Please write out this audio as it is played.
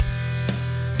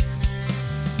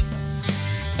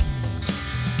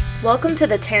Welcome to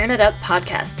the Tearing It Up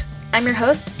podcast. I'm your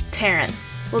host, Taryn.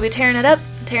 We'll be tearing it up,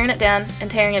 tearing it down,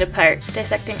 and tearing it apart,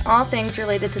 dissecting all things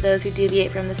related to those who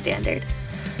deviate from the standard.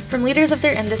 From leaders of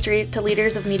their industry to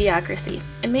leaders of mediocrity,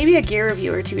 and maybe a gear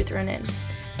review or two thrown in.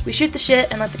 We shoot the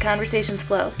shit and let the conversations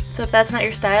flow, so if that's not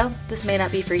your style, this may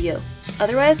not be for you.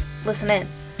 Otherwise, listen in.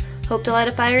 Hope to light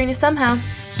a fire in you somehow.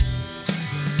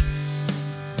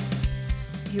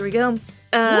 Here we go.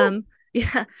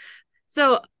 Yeah.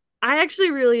 So I actually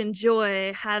really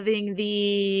enjoy having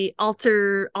the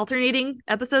alternating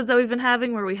episodes that we've been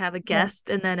having where we have a guest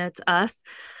and then it's us.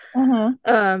 And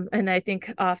I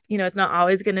think it's not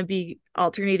always going to be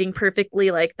alternating perfectly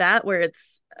like that, where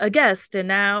it's a guest and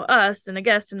now us and a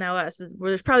guest and now us, where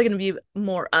there's probably going to be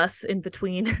more us in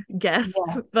between guests.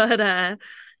 Yeah.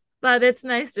 But it's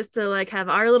nice just to like have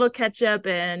our little catch up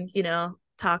and,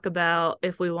 talk about,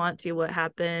 if we want to, what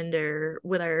happened or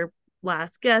with our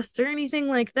last guests or anything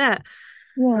like that.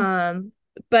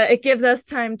 But it gives us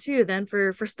time too then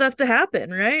for stuff to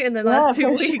happen, right? In the last 2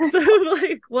 weeks of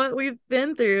like what we've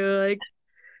been through, like,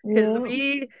 because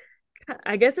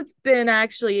I guess it's been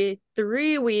actually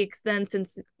 3 weeks then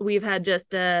since we've had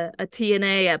just a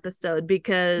TNA episode,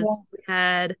 because we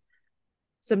had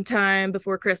some time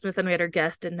before Christmas, then we had our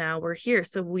guest, and now we're here.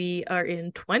 So we are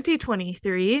in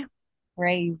 2023.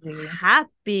 Crazy.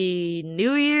 Happy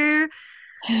New Year.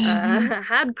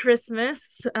 Had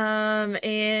Christmas,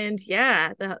 and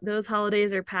those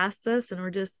holidays are past us and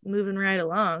we're just moving right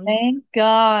along. Thank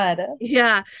God.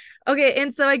 Yeah. Okay,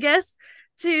 and so I guess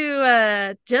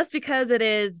to just because it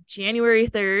is January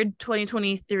 3rd,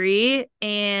 2023,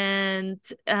 and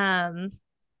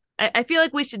I feel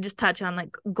like we should just touch on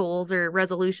like goals or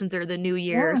resolutions or the new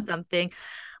year or something.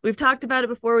 We've talked about it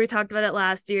before. We talked about it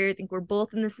last year. I think we're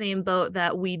both in the same boat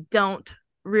that we don't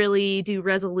really do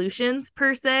resolutions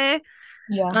per se.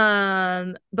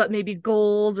 But maybe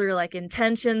goals or like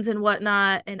intentions and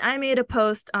whatnot. And I made a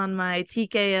post on my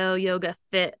TKO Yoga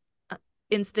Fit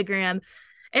Instagram,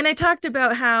 and I talked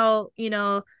about how,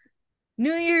 New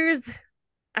Year's,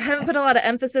 I haven't put a lot of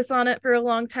emphasis on it for a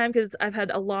long time because I've had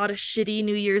a lot of shitty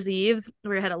New Year's Eves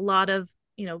where I had a lot of,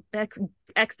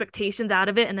 expectations out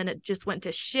of it, and then it just went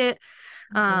to shit.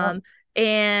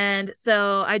 And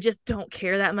so I just don't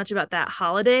care that much about that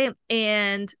holiday.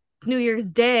 And New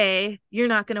Year's Day, you're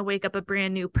not going to wake up a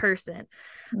brand new person.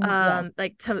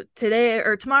 Today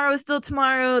or tomorrow is still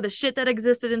tomorrow. The shit that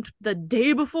existed in the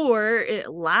day before it,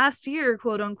 last year,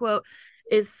 quote unquote,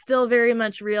 is still very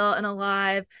much real and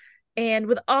alive. And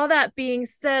with all that being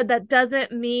said, that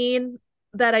doesn't mean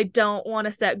that I don't want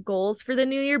to set goals for the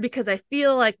new year, because I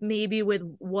feel like maybe with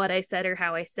what I said or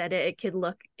how I said it, it could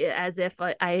look as if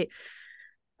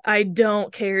I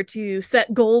don't care to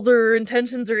set goals or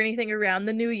intentions or anything around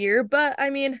the new year. But I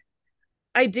mean,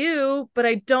 I do, but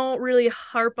I don't really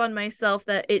harp on myself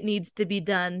that it needs to be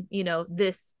done,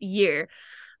 this year.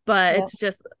 But it's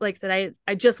just like I said,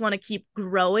 I just want to keep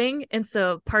growing. And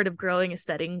so part of growing is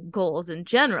setting goals in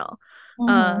general.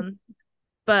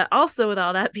 But also, with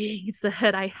all that being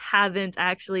said, I haven't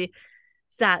actually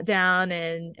sat down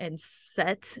and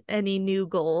set any new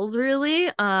goals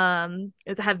really.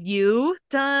 Have you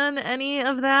done any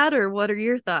of that, or what are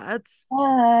your thoughts?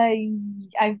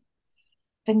 I've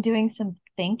been doing some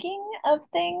thinking of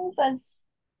things as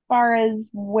far as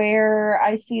where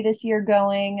I see this year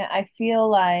going. I feel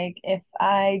like if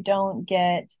I don't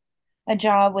get a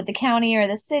job with the county or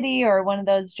the city or one of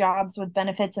those jobs with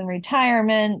benefits and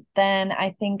retirement, then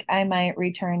I think I might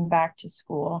return back to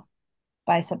school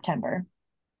by September.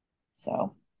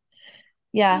 So,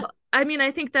 yeah. Well, I mean,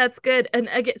 I think that's good. And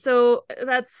again, so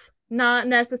that's not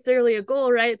necessarily a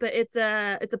goal, right? But it's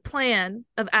a plan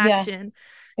of action.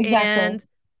 Exactly.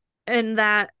 And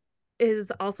that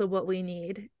is also what we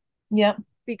need. Yep.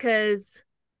 Because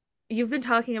you've been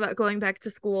talking about going back to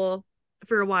school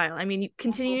for a while. I mean,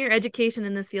 continue your education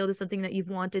in this field is something that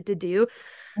you've wanted to do.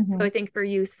 So I think for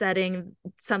you, setting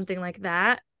something like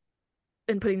that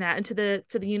and putting that into the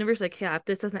universe, like, yeah, if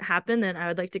this doesn't happen, then I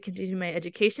would like to continue my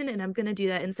education, and I'm going to do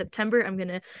that in September. I'm going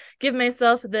to give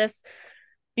myself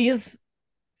these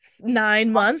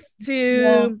 9 months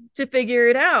to figure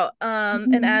it out.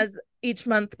 And as each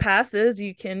month passes,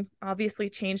 you can obviously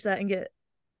change that and get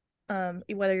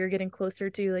whether you're getting closer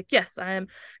to like, yes, I am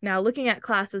now looking at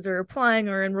classes or applying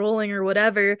or enrolling or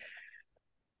whatever.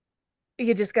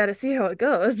 You just got to see how it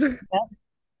goes.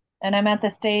 And I'm at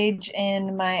the stage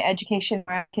in my education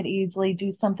where I could easily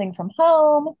do something from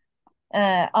home,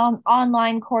 on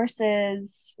online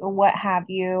courses, what have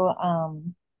you.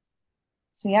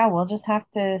 So yeah, we'll just have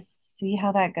to see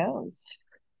how that goes.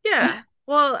 Yeah.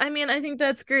 Well, I mean, I think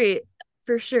that's great.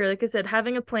 for sure. Like I said,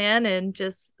 having a plan and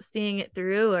just seeing it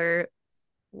through, or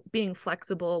being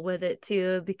flexible with it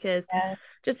too, because Yes.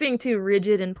 just being too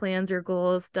rigid in plans or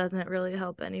goals doesn't really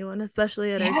help anyone,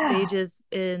 especially at our Yeah. stages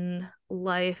in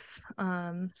life,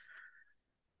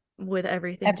 with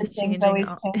everything just Everything's changing always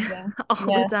all, changing. all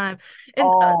the Yes, time.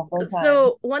 And all the time.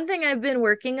 so one thing I've been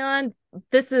working on,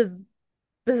 this is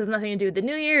this has nothing to do with the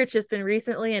new year, it's just been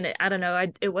recently, and I don't know,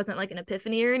 it wasn't like an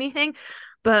epiphany or anything,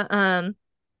 but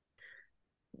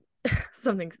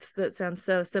something that sounds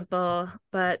so simple,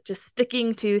 but just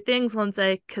sticking to things once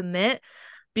I commit,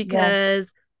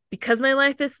 Yes. because my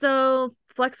life is so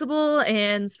flexible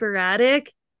and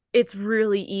sporadic. It's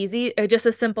really easy, just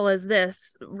as simple as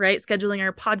this, right? Scheduling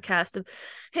our podcast of,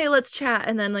 hey, let's chat,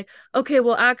 and then like, okay,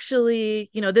 well, actually,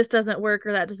 this doesn't work,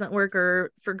 or that doesn't work,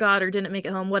 or forgot, or didn't make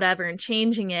it home, whatever, and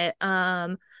changing it.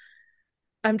 I'm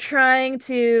trying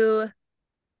to,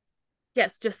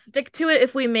 yes, just stick to it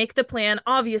if we make the plan,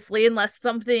 obviously, unless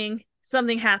something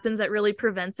happens that really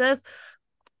prevents us,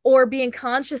 or being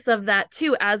conscious of that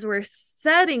too as we're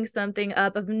setting something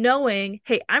up, of knowing,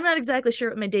 hey, I'm not exactly sure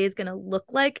what my day is going to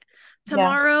look like Yeah.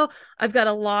 tomorrow. I've got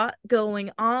a lot going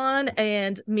on,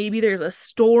 and maybe there's a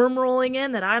storm rolling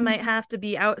in that I might Mhm. have to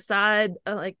be outside,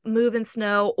 like moving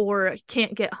snow, or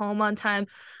can't get home on time,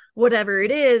 whatever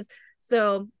it is.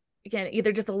 So again,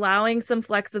 either just allowing some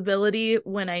flexibility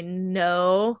when I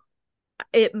know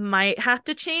it might have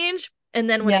to change, and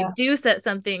then when I Yeah. do set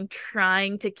something,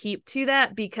 trying to keep to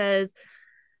that, because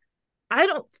I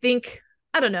don't think,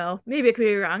 I don't know, maybe I could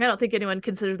be wrong. I don't think anyone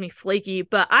considers me flaky,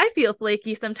 but I feel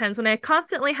flaky sometimes when I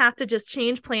constantly have to just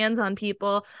change plans on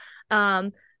people.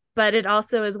 Um, but it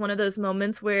also is one of those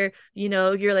moments where,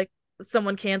 you're like,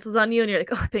 someone cancels on you and you're like,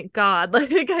 oh, thank God. Like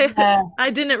Yeah. I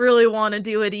didn't really want to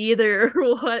do it either,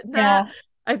 or whatnot. Yeah.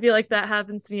 I feel like that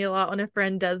happens to me a lot when a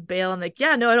friend does bail. I'm like,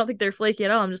 yeah, no, I don't think they're flaky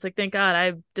at all. I'm just like, thank God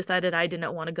I decided I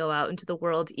didn't want to go out into the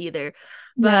world either.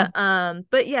 Yeah.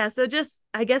 But yeah, so just,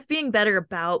 I guess, being better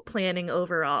about planning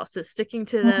overall, so sticking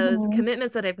to those Hmm.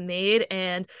 commitments that I've made,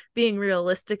 and being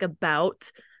realistic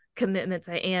about commitments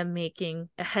I am making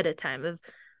ahead of time, of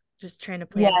just trying to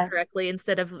plan Yes. correctly,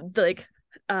 instead of like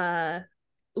uh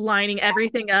lining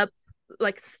everything up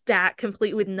like stack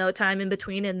complete with no time in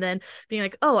between, and then being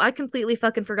like, oh, I completely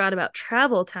fucking forgot about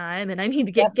travel time, and I need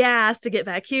to get Yep. gas to get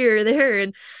back here or there,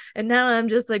 and now I'm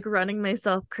just like running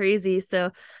myself crazy.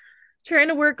 So trying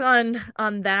to work on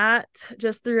that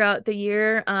just throughout the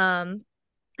year. And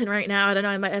right now, I don't know,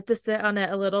 I might have to sit on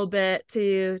it a little bit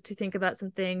to think about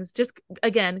some things, just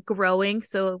again growing.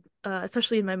 So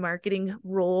especially in my marketing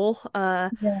role,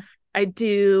 Yeah. I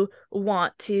do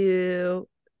want to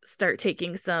start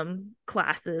taking some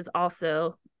classes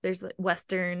also. There's like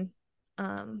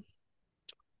um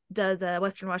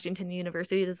Western Washington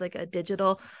University does like a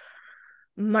digital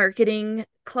marketing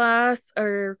class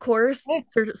or course,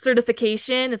 Okay.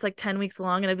 certification. It's like 10 weeks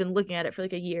long, and I've been looking at it for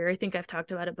like a year. I think I've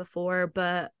talked about it before,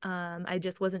 but I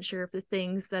just wasn't sure if the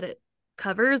things that it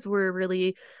covers were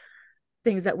really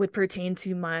things that would pertain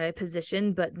to my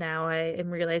position, but now I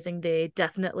am realizing they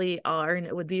definitely are, and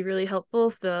it would be really helpful.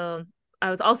 So I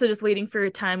was also just waiting for a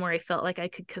time where I felt like I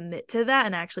could commit to that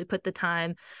and actually put the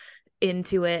time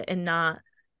into it, and not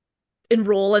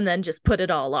enroll and then just put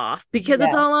it all off, because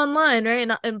it's Yeah. all online,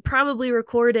 right? And probably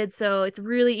recorded, so it's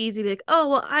really easy to be like, oh,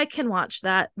 well, I can watch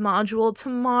that module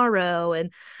tomorrow,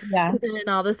 Yeah. and then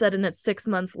all of a sudden it's 6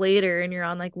 months later and you're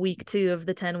on like week 2 of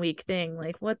the 10-week thing,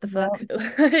 like what the fuck.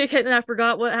 Yep. And I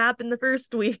forgot what happened the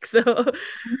first week. So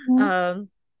Hmm. um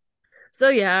so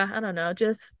yeah, I don't know,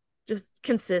 just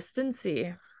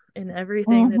consistency in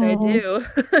everything that I Hmm. do.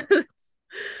 It's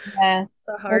Yes.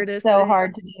 the It's hardest so thing.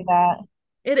 hard to do that.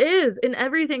 It is in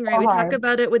everything, right? So We talk hard.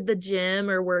 about it with the gym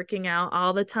or working out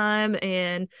all the time,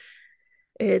 and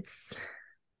it's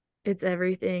it's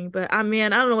everything. But I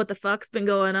mean, I don't know what the fuck's been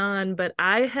going on, but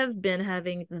I have been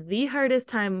having the hardest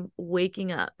time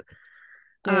waking up.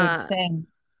 Dude, Uh same.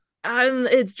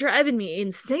 it's driving me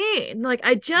insane. Like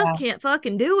I just Yeah. can't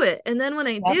fucking do it. And then when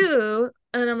I Yep. do,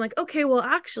 and I'm like, okay, well,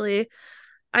 actually,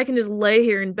 I can just lay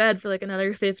here in bed for like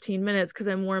another 15 minutes because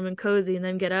I'm warm and cozy, and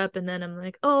then get up, and then I'm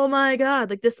like, oh my God.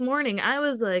 Like this morning, I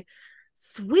was like,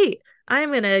 sweet,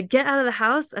 I'm gonna get out of the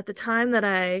house at the time that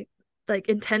I like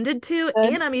intended to,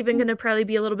 Good. and I'm even gonna probably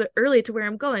be a little bit early to where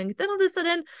I'm going. Then all of a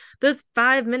sudden, those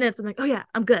 5 minutes, I'm like, oh yeah,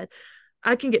 I'm good.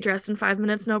 I can get dressed in 5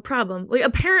 minutes, no problem. Like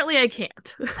apparently I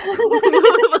can't. Like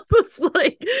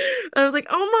I was like,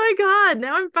 oh my God,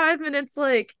 now I'm 5 minutes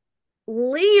like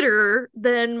later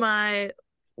than my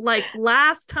like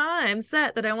last time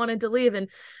set that I wanted to leave. And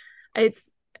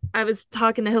it's I was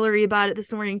talking to Hillary about it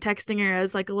this morning, texting her. I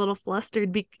was like a little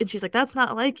flustered, and she's like, "That's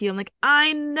not like you." I'm like,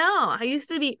 "I know. I used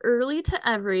to be early to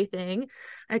everything.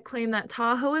 I claim that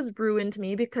Tahoe has ruined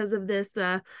me because of this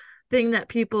thing that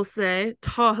people say,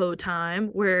 Tahoe time,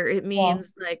 where it Yeah.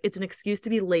 means like it's an excuse to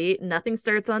be late. Nothing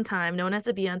starts on time. No one has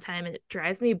to be on time, and it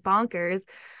drives me bonkers.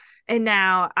 And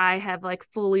now I have like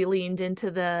fully leaned into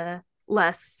the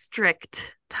less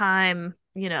strict time,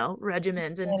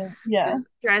 regimens, and Yeah. just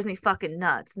drives me fucking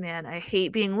nuts, man. I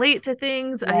hate being late to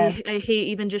things. Yes. I hate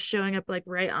even just showing up like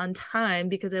right on time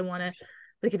because I want to,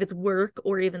 like, if it's work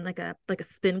or even like a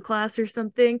spin class or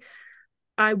something,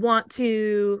 I want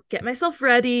to get myself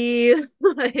ready,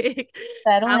 like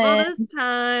Settle have all in. this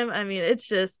time. I mean,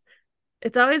 it's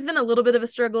always been a little bit of a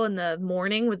struggle in the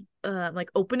morning with like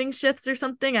opening shifts or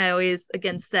something. I always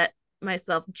again set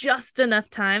myself just enough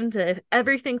time to, if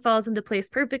everything falls into place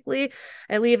perfectly,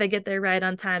 I leave, I get there right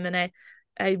on time, and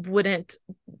I wouldn't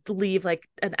leave like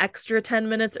an extra 10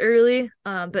 minutes early.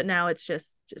 But now it's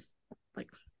just like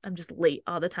I'm just late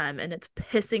all the time and it's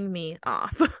pissing me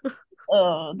off.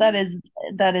 Oh, that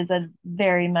is a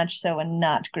very much so a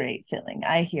not great feeling.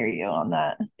 I hear you on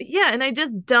that. Yeah, and I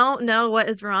just don't know what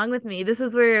is wrong with me. This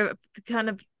is where I kind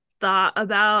of thought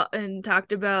about and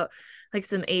talked about like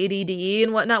some ADD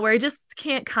and whatnot, where I just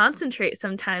can't concentrate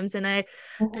sometimes, and I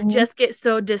Mhm. just get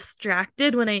so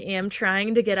distracted when I am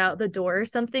trying to get out the door or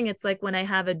something. It's like when I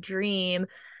have a dream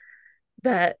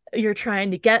that you're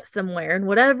trying to get somewhere, and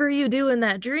whatever you do in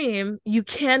that dream, you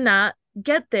cannot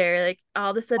get there. Like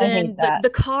all of a I hate sudden that. the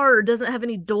car doesn't have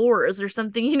any doors or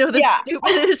something, the Yeah.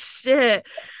 stupidest shit.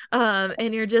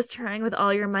 And you're just trying with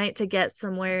all your might to get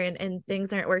somewhere, and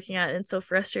things aren't working out, and it's so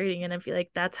frustrating. And I feel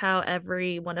like that's how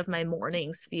every one of my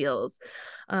mornings feels.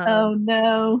 Oh um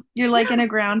no. You're yeah, like in a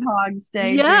Groundhog's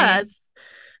Day dream. yes.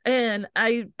 And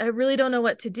I really don't know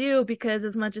what to do, because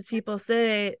as much as people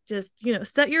say just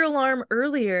set your alarm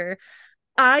earlier,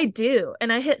 I do,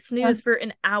 and I hit Uh, snooze for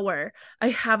an hour. I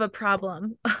have a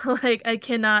problem. Like I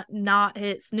cannot not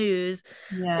hit snooze.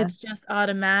 It's yes. just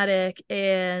automatic,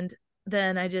 and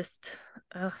then I just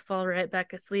fall right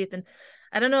back asleep. And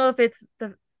I don't know if it's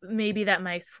the maybe that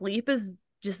my sleep is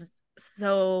just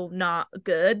so not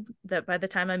good that by the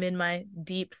time I'm in my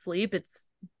deep sleep, it's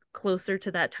closer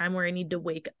to that time where I need to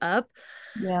wake up.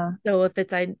 Yeah. So if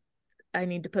it's I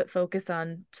need to put focus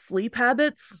on sleep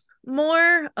habits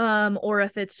more, or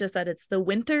if it's just that it's the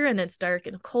winter and it's dark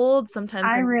and cold.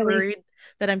 Sometimes I I'm really worried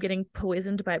that I'm getting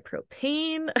poisoned by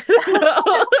propane. I don't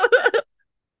know.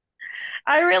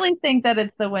 I really think that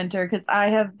it's the winter because I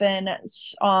have been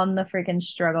on the freaking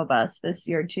struggle bus this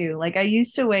year too. Like I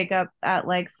used to wake up at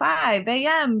like 5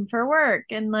 a.m. for work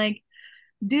and like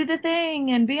do the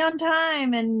thing and be on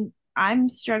time, and I'm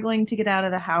struggling to get out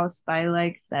of the house by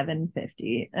like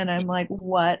 7:50, and I'm like,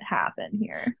 what happened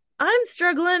here? I'm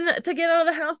struggling to get out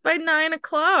of the house by 9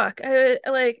 o'clock.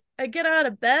 I get out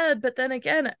of bed, but then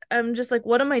again, I'm just like,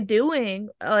 what am I doing?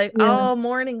 Like Yeah. all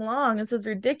morning long. This is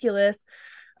ridiculous.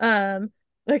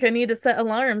 Like I need to set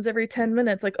alarms every 10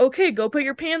 minutes. Like, okay, go put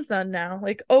your pants on now.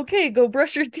 Like, okay, go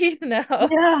brush your teeth now.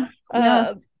 Yeah.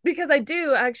 Yeah. Because I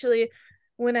do actually,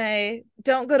 when I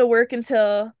don't go to work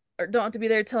until, or don't have to be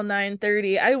there till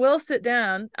 9:30, I will sit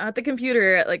down at the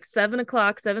computer at like 7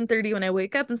 o'clock, 7:30 when I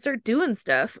wake up and start doing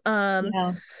stuff.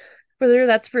 Yeah. Whether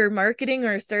that's for marketing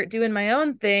or start doing my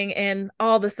own thing, and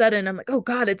all of a sudden I'm like, oh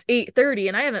God, it's 8:30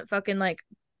 and I haven't fucking like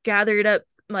gathered up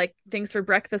like things for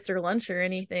breakfast or lunch or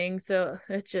anything. So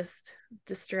it's just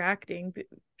distracting,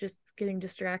 just getting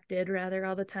distracted rather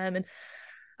all the time. And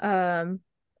um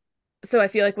so I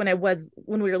feel like when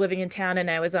we were living in town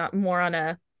and I was more on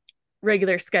a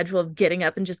regular schedule of getting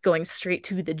up and just going straight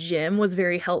to the gym was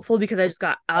very helpful, because I just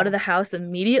got out of the house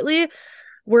immediately,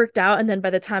 worked out, and then by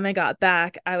the time I got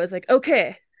back, I was like,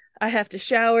 okay, I have to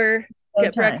shower, So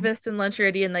get time. breakfast and lunch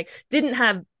ready, and like didn't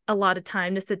have a lot of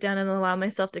time to sit down and allow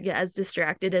myself to get as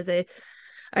distracted as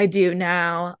I do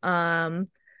now.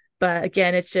 But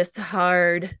again, it's just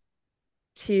hard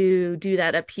to do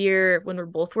that up here when we're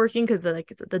both working, because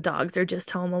the dogs are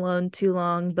just home alone too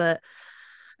long. But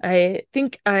I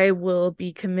think I will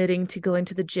be committing to going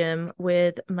to the gym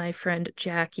with my friend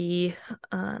Jackie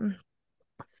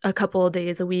a couple of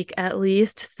days a week at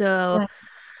least. So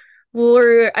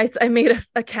Yeah. I made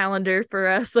a calendar for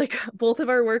us, like both of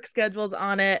our work schedules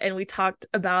on it, and we talked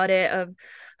about it of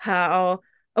how,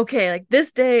 okay, like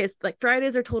this day is like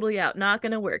Fridays are totally out, not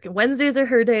gonna work, and Wednesdays are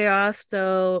her day off,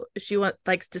 so she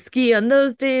likes to ski on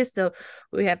those days, so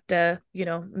we have to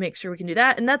make sure we can do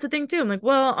that. And that's the thing too, I'm like,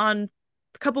 well, on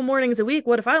a couple mornings a week,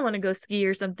 what if I want to go ski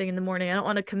or something in the morning? I don't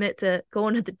want to commit to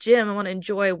going to the gym. I want to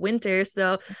enjoy winter.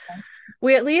 So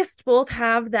we at least both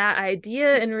have that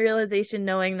idea and realization,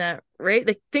 knowing that, right,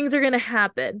 like things are going to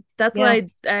happen. That's Yeah. why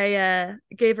I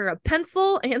gave her a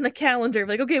pencil and the calendar,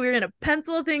 like, okay, we're going to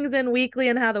pencil things in weekly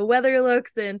and how the weather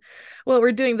looks and what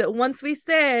we're doing. But once we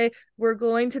say we're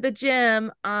going to the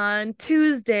gym on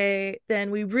Tuesday,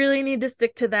 then we really need to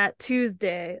stick to that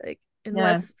Tuesday, like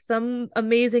unless Yes. some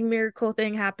amazing miracle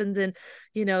thing happens and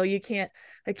you can't,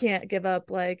 I can't give up,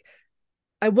 like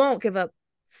I won't give up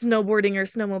snowboarding or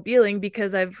snowmobiling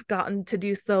because I've gotten to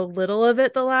do so little of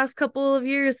it the last couple of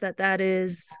years that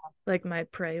is like my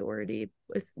priority.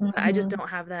 I just Hmm. don't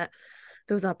have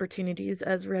those opportunities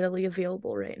as readily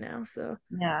available right now. So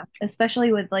Yeah.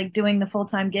 Especially with like doing the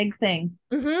full-time gig thing.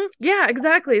 yeah,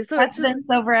 exactly. So it's just, Precedence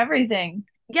over everything.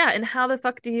 yeah, and how the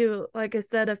fuck do you, like I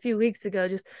said a few weeks ago,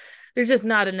 just there's just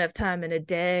not enough time in a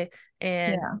day.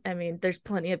 And Yeah. I mean, there's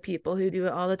plenty of people who do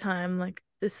it all the time, like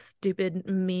this stupid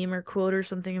meme or quote or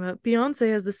something about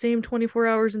Beyonce has the same 24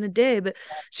 hours in a day, but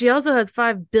she also has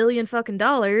 5 billion fucking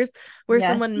dollars where Yes.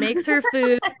 someone makes her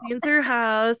food, cleans her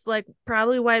house, like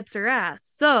probably wipes her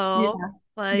ass. Yeah. So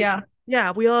like, Yeah.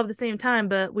 yeah, we all have the same time,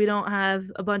 but we don't have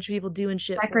a bunch of people doing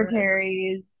shit for us.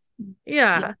 Secretaries,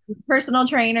 yeah, Yeah. personal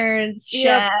trainers,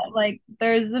 Yep. chef, like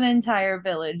there's an entire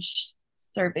village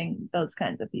serving those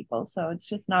kinds of people. So it's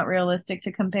just not realistic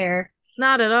to compare.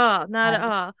 Not at all. Not at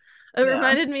all. It Yeah.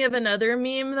 reminded me of another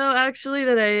meme though, actually,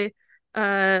 that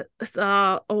I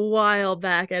saw a while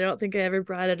back. I don't think I ever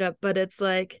brought it up, but it's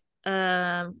like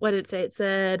what did it say? It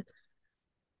said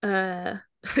uh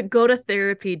go to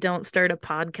therapy, don't start a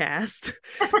podcast.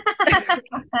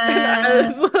 And I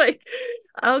was like,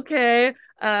 okay.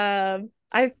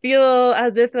 I feel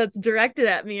as if that's directed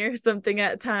at me or something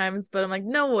at times, but I'm like,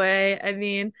 no way. I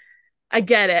mean, I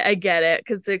get it,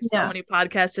 because there's so Yeah. many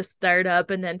podcasts just start up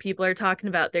and then people are talking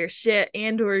about their shit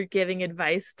and or giving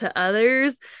advice to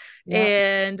others. Yeah.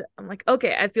 And I'm like,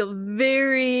 okay, I feel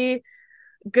very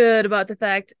good about the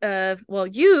fact of, well,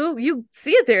 you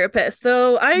see a therapist,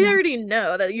 so I Yeah. already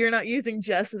know that you're not using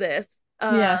just this.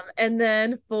 Yeah. And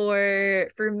then for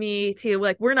me too,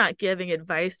 like we're not giving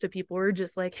advice to people, we're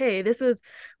just like, hey, this is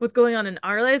what's going on in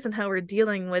our lives and how we're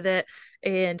dealing with it,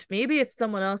 and maybe if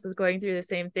someone else is going through the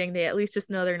same thing, they at least just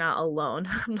know they're not alone.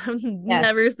 I'm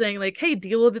never Yes. saying like, hey,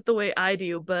 deal with it the way I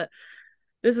do, but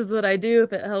this is what I do.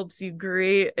 If it helps you,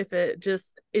 great. If it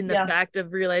just in the Yeah. fact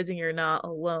of realizing you're not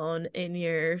alone in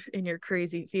your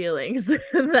crazy feelings, that's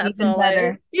Even all I,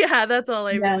 better. yeah, that's all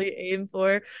I Yes. really aim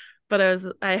for. But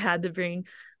I had to bring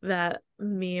that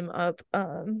meme up.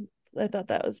 I thought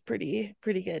that was pretty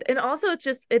good. And also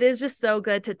it is just so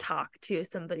good to talk to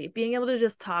somebody, being able to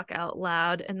just talk out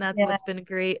loud. And that's Yeah. what's been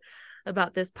great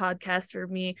about this podcast for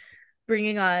me.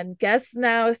 Bringing on guests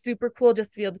now is super cool,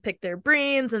 just to be able to pick their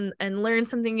brains and learn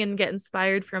something and get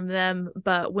inspired from them.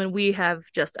 But when we have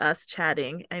just us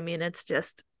chatting, I mean, it's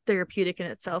just therapeutic in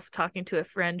itself, talking to a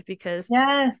friend, because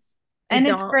Yes. we And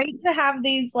it's don't. great to have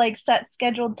these like set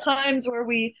scheduled times where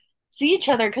we see each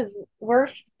other because we're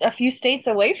a few states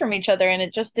away from each other and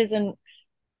it just isn't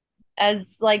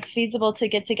as like feasible to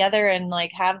get together and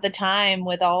like have the time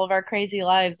with all of our crazy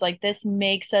lives. Like this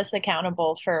makes us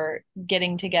accountable for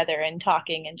getting together and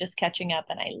talking and just catching up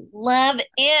and I love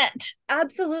it.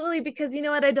 Absolutely, because you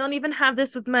know what, I don't even have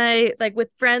this with my, like with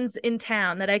friends in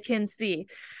town that I can see.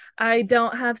 I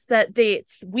don't have set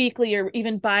dates weekly or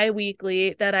even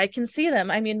bi-weekly that I can see them.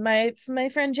 I mean, my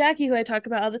friend Jackie, who I talk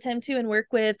about all the time too and work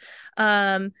with,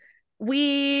 um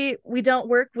we don't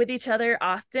work with each other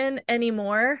often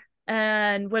anymore,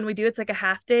 and when we do, it's like a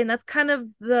half day, and that's kind of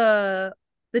the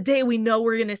day we know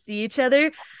we're going to see each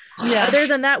other. Yeah. Other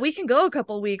than that, we can go a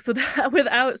couple weeks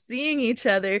without seeing each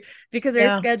other because our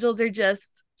Yeah. schedules are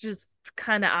just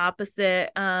kind of opposite.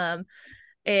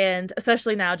 And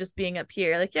especially now, just being up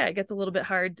here, like, yeah, it gets a little bit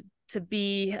hard to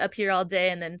be up here all day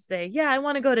and then say, yeah, I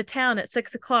want to go to town at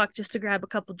 6 o'clock just to grab a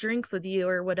couple drinks with you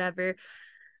or whatever.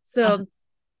 So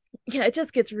yeah, it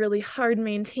just gets really hard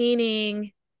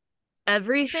maintaining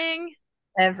everything.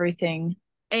 Everything.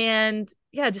 And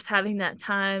yeah, just having that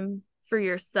time for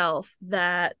yourself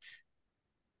that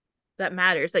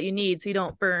matters, that you need, so you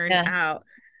don't burn Yes. out.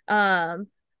 um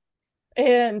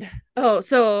and oh,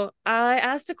 so I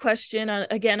asked a question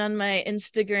again on my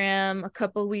Instagram a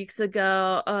couple weeks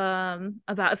ago,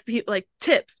 about if people, like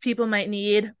tips people might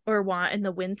need or want in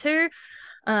the winter,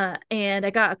 and I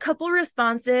got a couple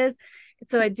responses.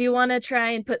 So I do want to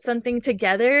try and put something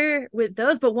together with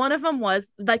those, but one of them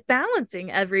was like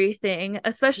balancing everything, Yeah.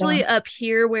 especially up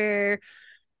here where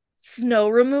snow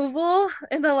removal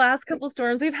in the last couple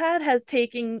storms we've had has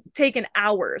taken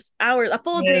hours, a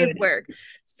full day's Dude. work.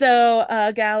 So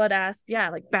gal had asked, yeah,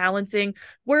 like balancing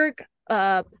work,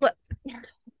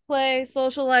 play,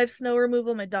 social life, snow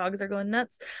removal. My dogs are going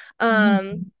nuts.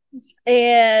 Mhm.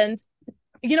 And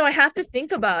I have to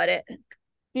think about it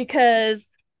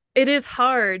because it is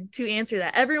hard to answer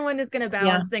that. Everyone is going to Yeah.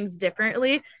 balance things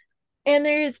differently, and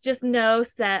there is just no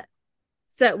set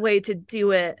way to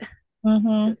do it.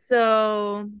 Hmm.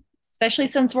 So, Especially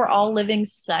since we're all living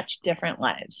such different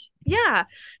lives. yeah.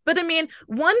 But I mean,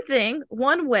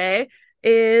 one way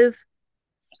is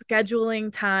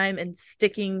scheduling time and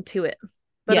sticking to it.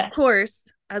 But of Yes.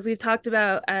 course, as we've talked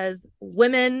about as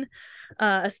women,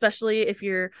 especially if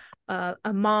you're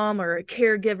a mom or a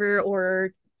caregiver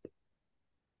or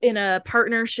in a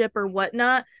partnership or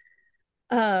whatnot,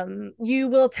 you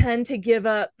will tend to give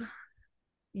up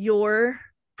your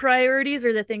priorities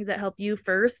or the things that help you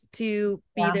first to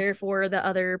be Yeah. there for the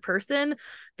other person,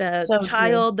 the So true.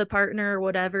 child, the partner,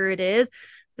 whatever it is.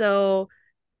 So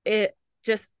it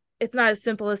just it's not as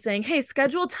simple as saying, hey,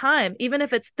 schedule time, even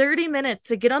if it's 30 minutes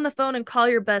to get on the phone and call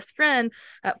your best friend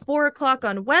at 4 o'clock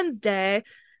on Wednesday.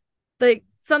 Like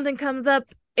something comes up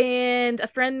and a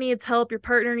friend needs help, your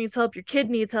partner needs help, your kid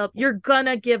needs help, you're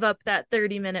gonna give up that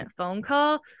 30-minute phone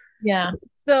call. Yeah.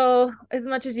 So as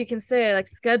much as you can say, like,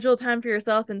 schedule time for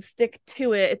yourself and stick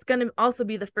to it, it's going to also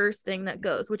be the first thing that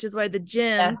goes, which is why the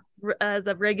gym, Yes. as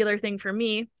a regular thing for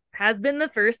me, has been the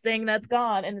first thing that's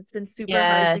gone, and it's been super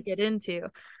hard to get Yes. into.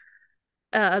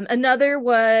 Another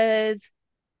was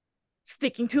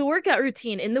sticking to a workout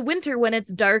routine in the winter when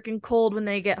it's dark and cold when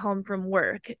they get home from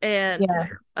work. And Yes.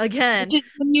 Which again, is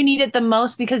when you need it the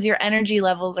most because your energy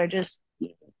levels are just,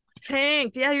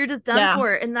 tanked. Yeah, you're just done yeah.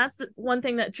 for. And that's one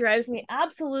thing that drives me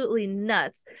absolutely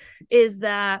nuts is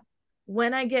that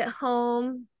when I get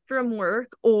home from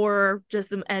work or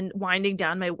just and winding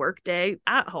down my work day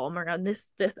at home around this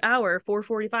hour,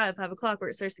 4:45, 5 o'clock, where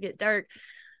it starts to get dark,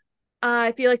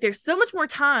 I feel like there's so much more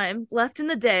time left in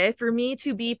the day for me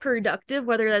to be productive,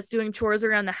 whether that's doing chores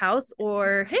around the house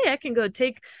or, hey, I can go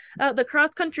take out the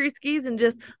cross country skis and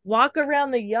just walk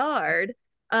around the yard.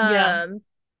 Yeah. Um,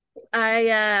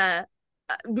 I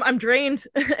I'm drained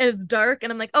and it's dark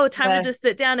and I'm like, oh, time to Yes. just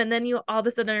sit down. And then you all of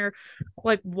a sudden are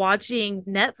like watching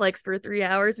Netflix for 3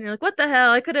 hours and you're like, what the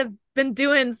hell? I could have been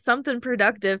doing something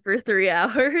productive for 3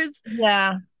 hours.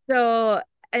 Yeah. So,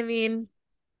 I mean,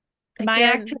 My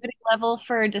again, activity level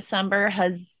for December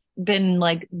has been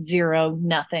like zero,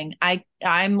 nothing.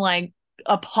 I'm like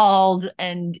appalled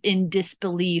and in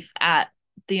disbelief at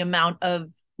the amount of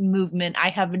movement I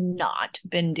have not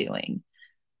been doing.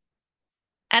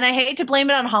 And I hate to blame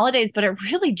it on holidays, but it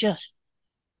really just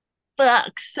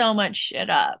fucks so much shit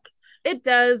up. it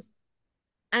does.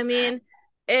 I mean,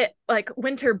 it like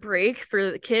winter break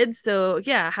for the kids. So,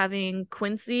 yeah, having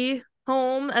Quincy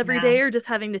home every Yeah. day or just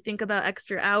having to think about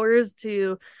extra hours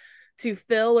to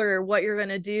fill or what you're going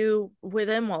to do with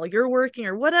him while you're working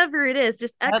or whatever it is,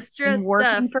 just Yep. extra And working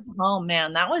stuff. from home,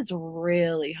 man, that was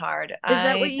really hard. Is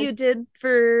that I what you this did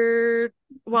for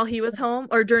while he was home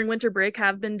or during winter break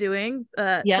have been doing?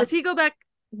 Does Yep. he go back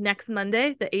next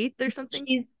Monday, the 8th or something?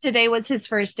 He's today was his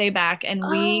first day back, and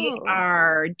we Oh,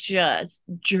 are just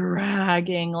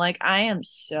dragging. Like, I am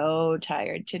so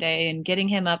tired today, and getting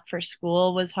him up for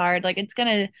school was hard. Like, it's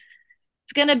gonna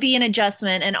be an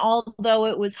adjustment. And although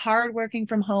it was hard working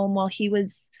from home while he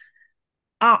was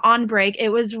on break, it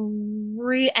was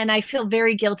and I feel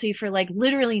very guilty for like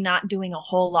literally not doing a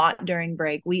whole lot during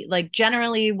break. We like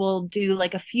generally will do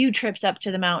like a few trips up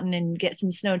to the mountain and get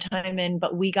some snow time in,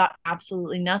 but we got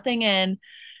absolutely nothing in.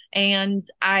 And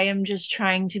I am just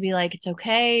trying to be like, it's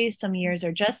okay. Some years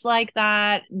are just like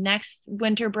that. Next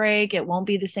winter break, it won't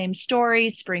be the same story.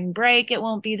 Spring break, it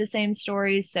won't be the same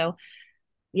stories. So,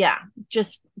 yeah,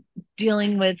 just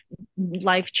dealing with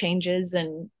life changes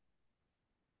and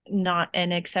not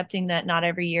and accepting that not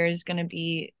every year is going to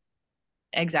be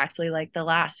exactly like the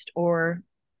last or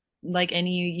like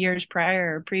any years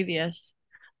prior or previous.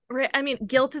 right. I mean,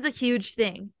 guilt is a huge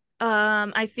thing.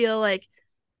 I feel like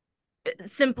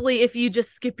simply if you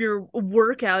just skip your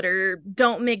workout or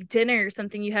don't make dinner or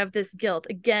something, you have this guilt.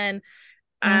 Again,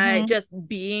 I Mm-hmm. just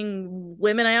being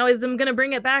women, I always am going to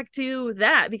bring it back to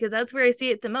that because that's where I see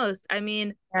it the most. I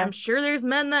mean, I'm Yes. sure there's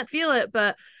men that feel it,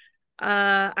 but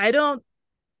I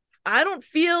don't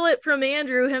feel it from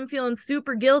Andrew, him feeling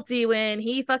super guilty when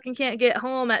he fucking can't get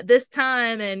home at this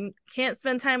time and can't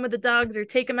spend time with the dogs or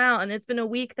take them out. And it's been a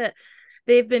week that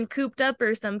they've been cooped up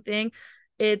or something.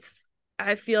 It's,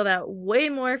 I feel that way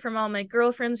more from all my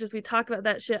girlfriends. Just we talk about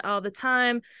that shit all the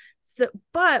time. So,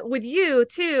 but with you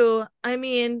too, I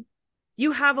mean,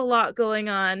 you have a lot going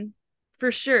on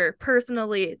for sure,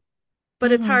 personally,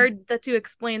 but it's hard to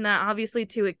explain that obviously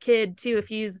to a kid too if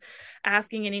he's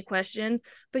asking any questions.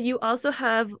 But you also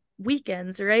have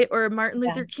weekends, right? Or Martin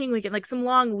Luther King weekend, like some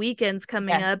long weekends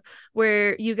coming up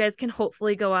where you guys can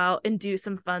hopefully go out and do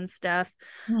some fun stuff.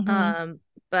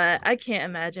 But I can't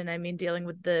imagine, I mean, dealing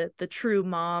with the true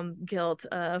mom guilt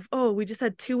of, oh, we just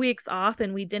had 2 weeks off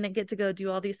and we didn't get to go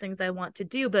do all these things I want to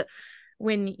do. But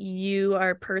when you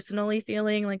are personally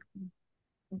feeling like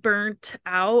burnt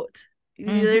out,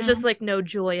 there's just like no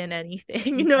joy in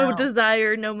anything, no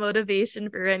desire, no motivation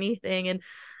for anything. And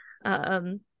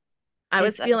I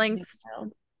was feeling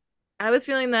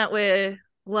that way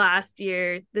last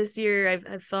year. This year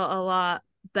I've felt a lot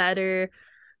better,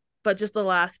 but just the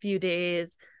last few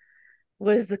days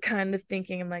was the kind of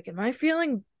thinking, I'm like, am I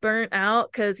feeling burnt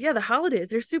out? Because the holidays,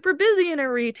 they're super busy in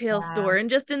a retail store, and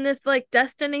just in this like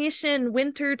destination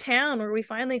winter town where we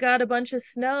finally got a bunch of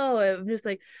snow. I'm just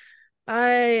like,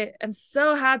 I am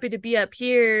so happy to be up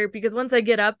here, because once I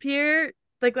get up here,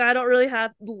 like I don't really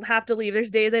have to leave.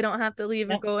 There's days I don't have to leave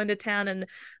or go into town, and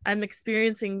I'm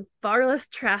experiencing far less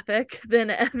traffic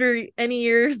than any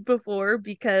years before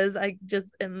because I just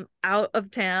am out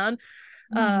of town.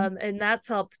 And that's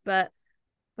helped. But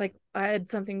like I had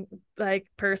something like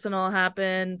personal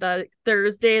happen the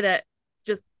Thursday that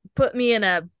just put me in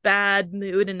a bad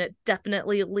mood, and it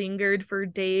definitely lingered for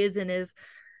days and is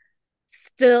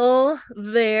still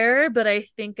there, but I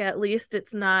think at least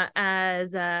it's not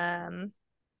as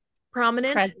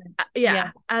prominent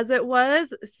as it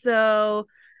was. So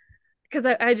because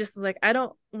I just was like, I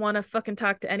don't want to fucking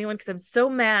talk to anyone because I'm so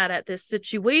mad at this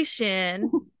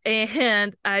situation.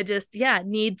 And I just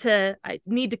need to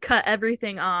cut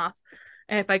everything off.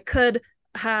 And if I could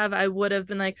have, I would have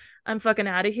been like, I'm fucking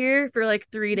out of here for like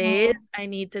 3 days. I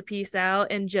need to peace out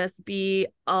and just be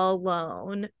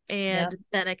alone, and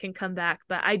then I can come back.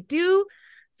 But I do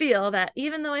feel that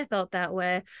even though I felt that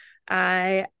way,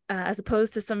 I as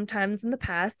opposed to sometimes in the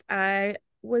past, I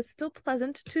was still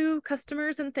pleasant to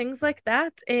customers and things like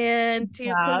that, and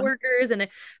to coworkers. And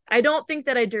I don't think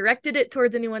that I directed it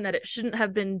towards anyone that it shouldn't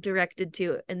have been directed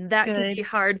to. And that can be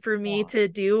hard for me to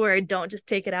do, where I don't just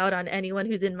take it out on anyone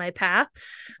who's in my path.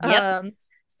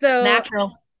 So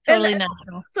natural. Totally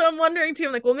natural. So I'm wondering too,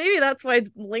 I'm like, well, maybe that's why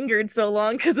it's lingered so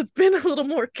long, because it's been a little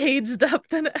more caged up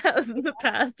than it has in the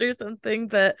past or something.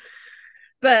 But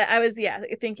I was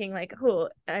thinking like, oh,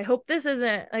 I hope this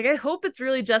isn't like, I hope it's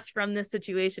really just from this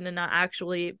situation and not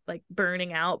actually like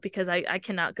burning out, because I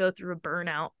cannot go through a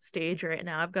burnout stage right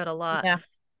now. I've got a lot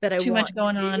that I Too want much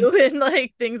going to on, do and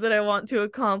like things that I want to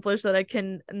accomplish, that I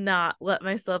can not let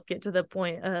myself get to the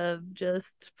point of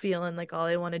just feeling like all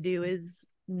I want to do is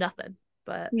nothing.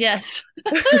 But but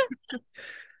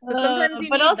sometimes you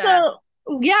need also that.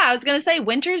 I was gonna say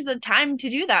winter's the time to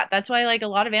do that. That's why like a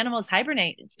lot of animals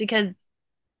hibernate. It's because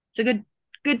it's a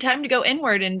good time to go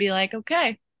inward and be like,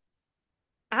 okay.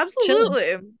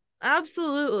 Absolutely.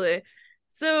 Absolutely.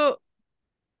 So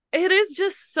it is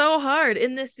just so hard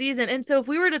in this season. And so if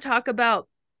we were to talk about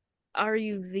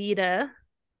Ayurveda,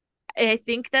 I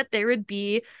think that there would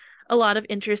be a lot of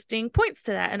interesting points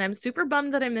to that. And I'm super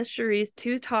bummed that I missed Cherie's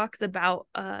 2 talks about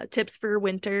tips for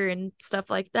winter and stuff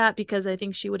like that, because I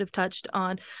think she would have touched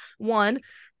on one,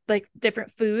 like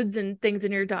different foods and things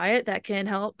in your diet that can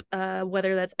help,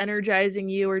 whether that's energizing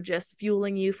you or just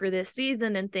fueling you for this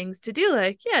season, and things to do,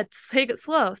 like take it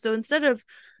slow. So instead of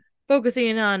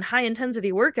focusing on high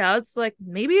intensity workouts, like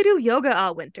maybe you do yoga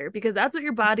all winter, because that's what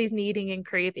your body's needing and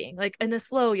craving, like in a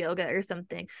slow yoga or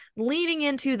something, leaning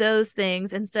into those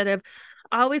things instead of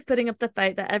always putting up the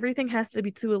fight that everything has to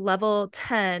be to a level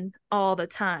 10 all the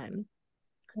time.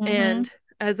 And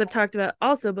as I've talked about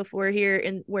also before, here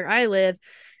in where I live,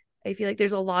 I feel like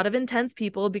there's a lot of intense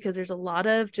people, because there's a lot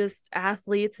of just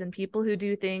athletes and people who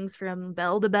do things from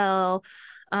bell to bell.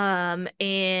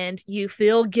 And you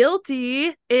feel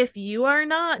guilty if you are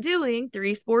not doing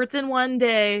 3 sports in one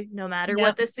day, no matter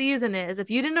what the season is. If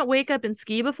you didn't wake up and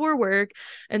ski before work,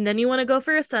 and then you want to go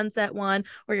for a sunset one,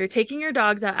 or you're taking your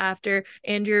dogs out after,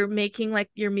 and you're making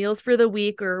like your meals for the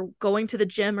week or going to the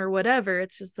gym or whatever,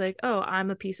 it's just like, oh,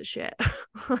 I'm a piece of shit.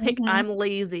 Like I'm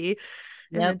lazy.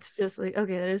 And it's just like,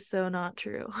 okay, that is so not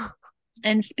true.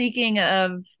 And speaking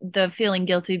of the feeling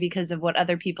guilty because of what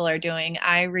other people are doing,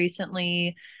 I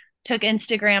recently took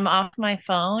Instagram off my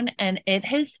phone, and it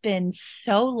has been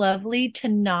so lovely to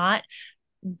not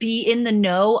be in the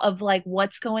know of like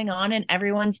what's going on in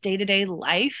everyone's day-to-day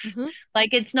life.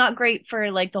 Like it's not great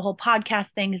for like the whole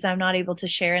podcast thing, because I'm not able to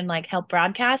share and like help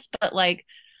broadcast, but like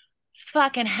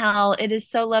fucking hell, it is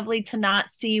so lovely to not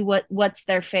see what's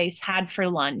their face had for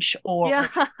lunch, or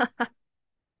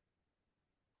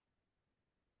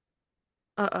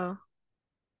Uh-oh.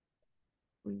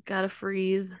 We got to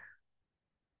freeze.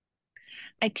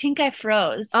 I think I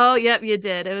froze. Oh, yep, you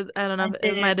did. It was, I don't know, I if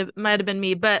it did. might have been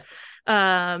me, but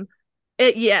um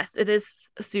yes, it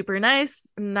is super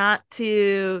nice not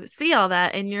to see all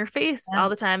that in your face Yeah. all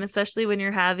the time, especially when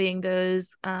you're having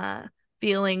those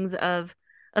feelings of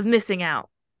missing out.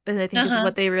 And I think is Uh-huh.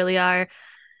 what they really are.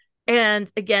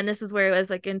 And again, this is where it was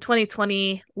like in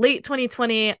 2020, late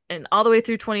 2020 and all the way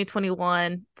through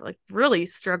 2021, like really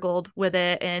struggled with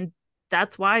it. And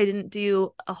that's why I didn't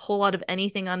do a whole lot of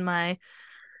anything on my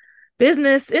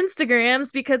business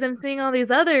Instagrams, because I'm seeing all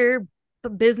these other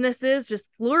businesses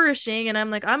just flourishing, and I'm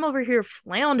like, I'm over here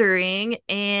floundering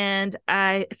and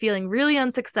I feeling really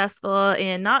unsuccessful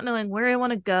and not knowing where I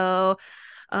want to go,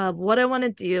 what I want to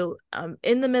do,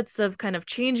 in the midst of kind of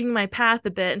changing my path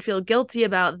a bit, and feel guilty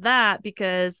about that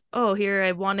because, oh, here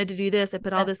I wanted to do this, I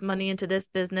put all Yeah. this money into this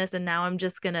business, and now I'm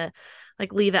just gonna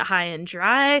like leave it high and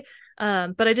dry.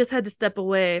 But I just had to step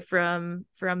away from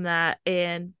that,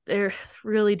 and there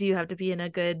really do have to be in a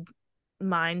good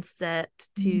mindset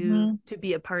Hmm. to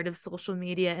be a part of social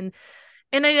media.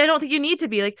 And I don't think you need to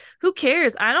be like, who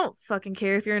cares? I don't fucking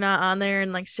care if you're not on there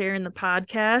and like sharing the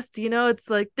podcast. It's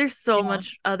like there's so Yeah.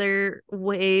 much other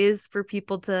ways for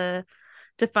people to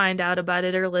find out about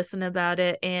it or listen about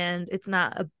it, and it's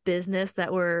not a business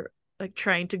that we're like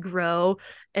trying to grow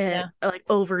and Yeah. like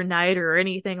overnight or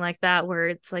anything like that, where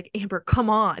it's like, Amber, come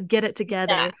on, get it Yeah.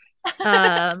 together.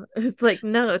 It's like,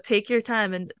 no, take your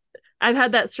time. And I've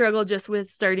had that struggle just with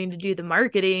starting to do the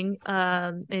marketing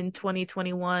in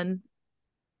 2021.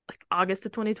 Like August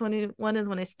of 2021 is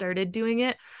when I started doing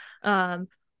it.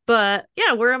 But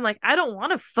yeah, where I'm like, I don't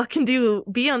want to fucking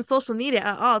be on social media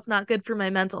at all. It's not good for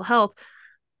my mental health.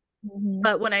 Hmm.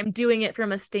 But when I'm doing it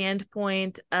from a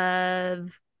standpoint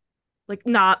of like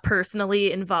not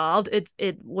personally involved,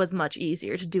 it was much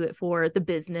easier to do it for the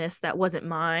business that wasn't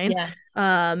mine.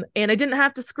 Yeah. And I didn't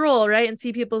have to scroll right and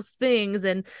see people's things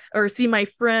and or see my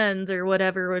friends or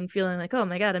whatever and feeling like, oh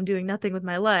my god, I'm doing nothing with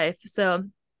my life. So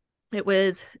it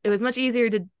was much easier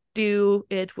to do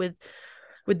it with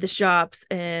the shops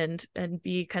and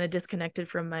be kind of disconnected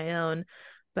from my own.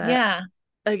 But Yeah.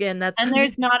 again, that's And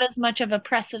there's not as much of a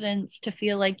precedence to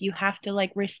feel like you have to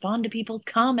like respond to people's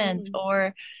comments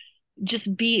or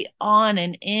just be on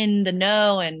and in the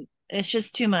know. And it's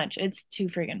just too much. It's too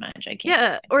freaking much. I can't.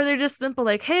 yeah, or they're just simple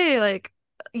like, hey, like,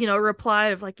 reply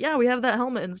of like, yeah, we have that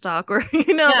helmet in stock, or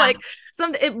Yeah. like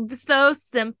something. It's so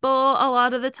simple a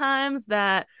lot of the times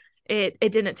that it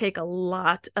didn't take a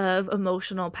lot of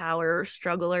emotional power or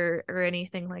struggle or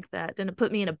anything like that. Didn't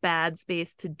put me in a bad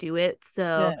space to do it,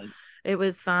 so Good. it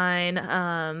was fine.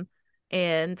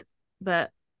 And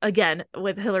but again,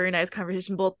 with Hillary and I's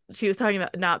conversation, both she was talking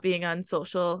about not being on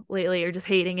social lately or just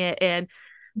hating it, and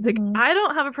it's like, Hmm. I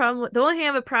don't have a problem with, the only thing I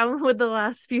have a problem with the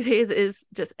last few days is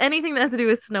just anything that has to do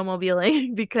with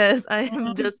snowmobiling because I am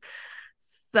Hmm. just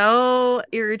so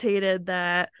irritated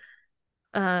that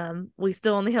we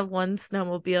still only have one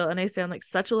snowmobile, and I sound like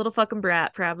such a little fucking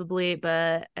brat probably,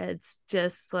 but it's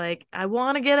just like I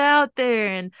want to get out there.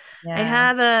 And I Yeah.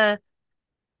 have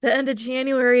the end of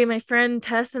January, my friend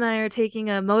Tess and I are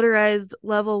taking a motorized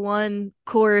level 1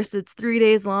 course. It's 3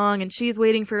 days long, and she's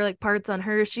waiting for like parts on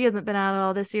hers. She hasn't been out at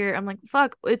all this year. I'm like,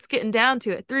 fuck, it's getting down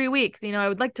to it. 3 weeks. I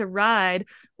would like to ride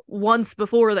once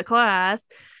before the class.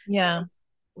 Yeah.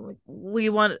 We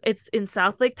want it's in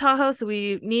South Lake Tahoe, so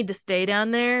we need to stay down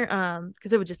there.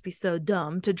 Because it would just be so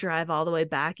dumb to drive all the way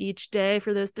back each day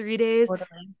for those 3 days. Totally.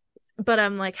 But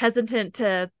I'm like hesitant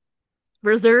to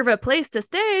reserve a place to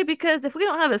stay because if we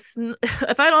don't have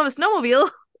if I don't have a snowmobile,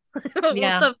 what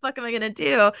Yeah. the fuck am I gonna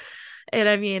do? And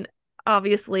I mean,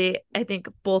 obviously, I think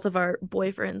both of our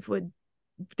boyfriends would,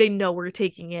 they know we're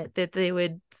taking it, that they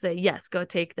would say, yes, go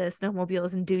take the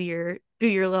snowmobiles and do your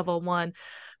level 1.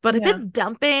 But if Yeah. it's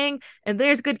dumping and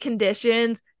there's good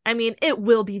conditions, I mean, it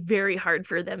will be very hard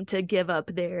for them to give up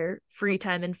their free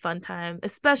time and fun time,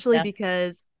 especially Yeah.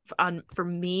 because for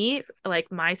me,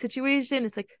 like my situation,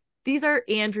 it's like these are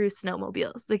Andrew's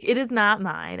snowmobiles. Like it is not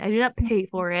mine. I do not pay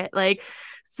for it. Like,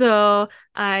 so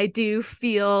I do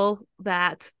feel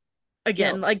that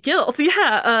again, Guilt. like guilt,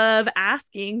 yeah, of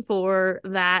asking for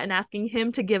that and asking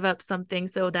him to give up something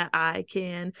so that I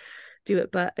can do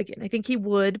it. But again, I think he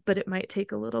would, but it might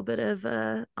take a little bit of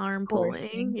arm pulling.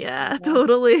 Forcing. Yeah, Yeah.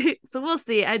 totally. So we'll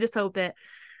see. I just hope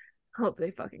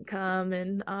they fucking come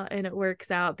and it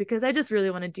works out, because I just really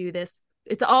want to do this.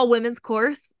 It's all women's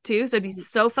course too, so I'd be Sweet.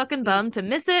 so fucking Sweet. bummed to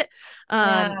miss it.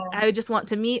 Yeah. I would just want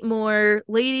to meet more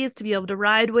ladies to be able to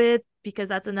ride with, because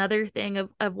that's another thing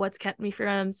of what's kept me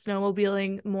from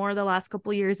snowmobiling more the last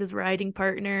couple years is riding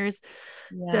partners.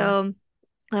 Yeah. So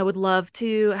I would love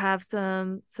to have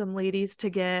some ladies to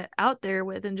get out there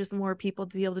with and just more people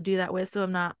to be able to do that with, so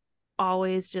I'm not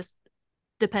always just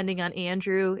depending on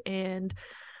Andrew and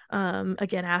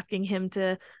again asking him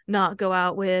to not go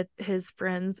out with his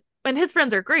friends. And his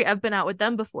friends are great. I've been out with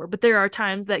them before, but there are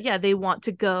times that yeah, they want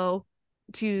to go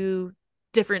to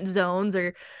different zones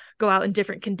or go out in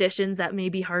different conditions that may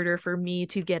be harder for me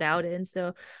to get out in.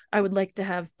 So I would like to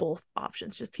have both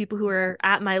options, just people who Yeah. are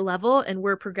at my level and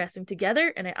we're progressing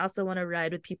together. And I also want to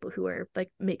ride with people who are like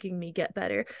making me get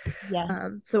better.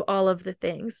 Yes. So all of the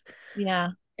things. Yeah.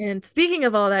 And speaking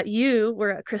of all that, you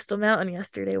were at Crystal Mountain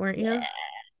yesterday, weren't you? Yeah.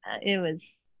 It was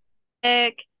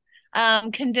sick.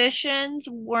 Conditions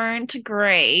weren't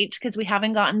great because we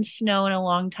haven't gotten snow in a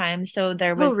long time. So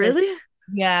there Oh, was this, really?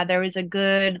 yeah, there was a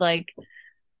good like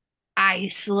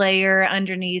ice layer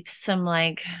underneath some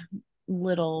like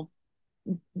little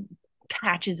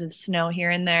patches of snow here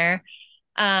and there.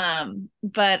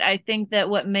 But I think that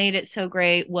what made it so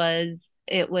great was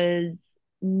it was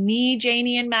me,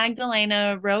 Janie, and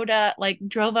Magdalena rode up, like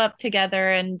drove up together,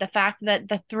 and the fact that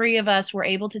the three of us were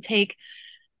able to take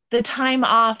the time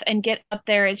off and get up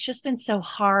there. It's just been so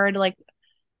hard. Like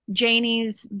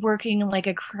Janie's working like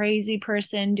a crazy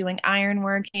person, doing iron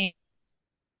working,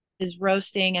 is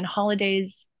roasting, and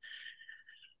holidays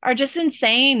are just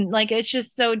insane. Like it's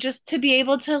just so just to be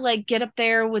able to like get up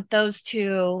there with those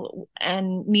two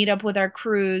and meet up with our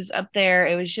crews up there,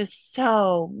 it was just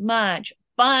so much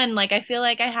fun. Like I feel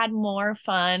like I had more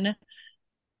fun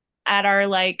at our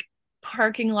like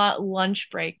parking lot lunch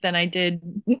break than I did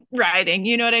riding.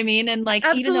 You know what I mean? And like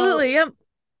Absolutely. Yep.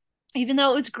 even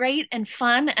though it was great and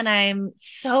fun and I'm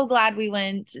so glad we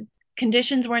went,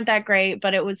 conditions weren't that great,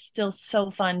 but it was still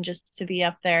so fun just to be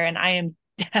up there and I am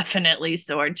definitely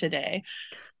sore today.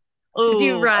 Did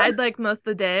you Oh, ride like most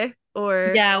of the day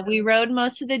or yeah, we rode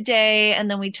most of the day and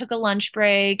then we took a lunch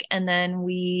break and then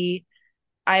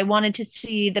I wanted to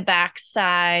see the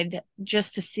backside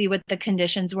just to see what the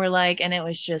conditions were like and it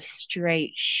was just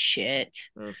straight shit.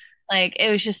 mm, Like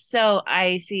it was just so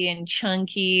icy and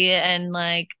chunky and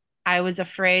like I was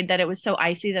afraid that it was so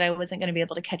icy that I wasn't going to be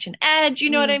able to catch an edge, you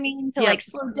know what I mm, mean, to like yep.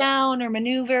 slow down or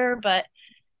maneuver, but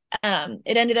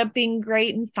it ended up being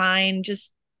great and fine,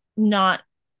 just not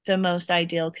the most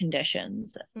ideal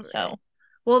conditions. Right. So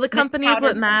Well, the Miss company is Powder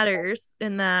what Blue. matters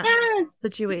in that Yes,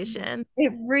 situation.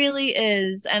 it really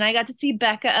is. And I got to see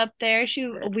Becca up there.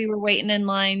 Good. We were waiting in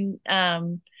line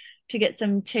to get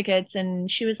some tickets and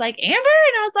she was like, Amber,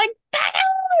 and I was like, Becca.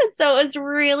 So it was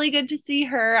really good to see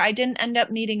her. I didn't end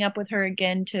up meeting up with her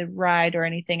again to ride or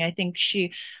anything. I think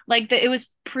she it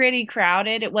was pretty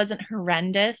crowded. It wasn't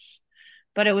horrendous,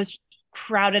 but it was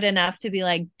crowded enough to be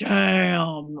like,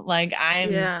 damn. Like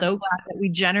I'm Yeah. so glad that we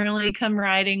generally come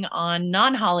riding on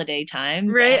non-holiday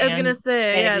times Right. I was gonna and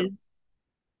say, yeah, days.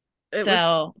 it was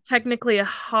So technically a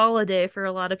holiday for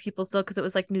a lot of people still because it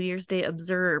was like New Year's Day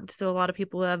observed. So a lot of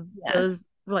people have yeah, those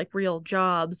like real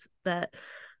jobs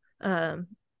um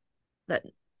that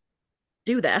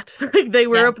do that. Like they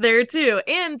were up yes. there too.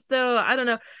 And so I don't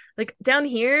know, like down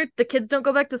here, the kids don't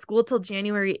go back to school till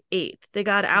January 8th. They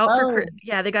got out for Oh,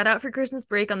 yeah, they got out for Christmas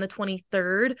break on the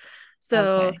 23rd. So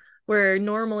okay. where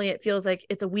normally it feels like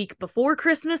it's a week before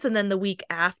Christmas and then the week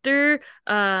after.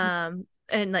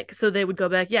 And like so they would go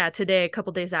back, yeah, today, a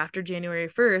couple days after January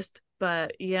 1st.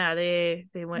 But yeah, they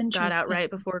got out Interesting. right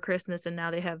before Christmas and now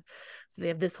they have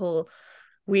this whole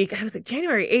week. I was like,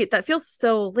 January 8th, that feels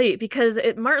so late because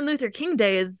Martin Luther King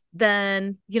Day is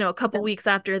then, a couple Yep. weeks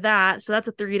after that. So that's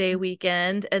a 3-day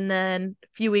weekend. And then a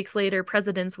few weeks later,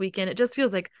 President's Weekend. It just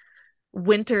feels like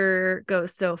winter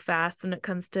goes so fast when it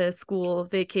comes to school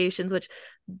vacations, which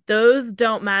those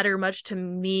don't matter much to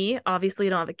me. Obviously, I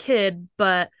don't have a kid,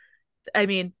 but I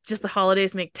mean, just the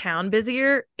holidays make town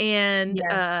busier, and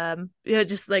Yeah.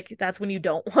 just like that's when you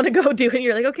don't want to go do it.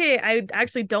 You're like, okay, I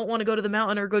actually don't want to go to the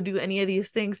mountain or go do any of these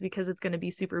things because it's going to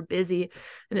be super busy,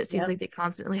 and it seems Yep. like they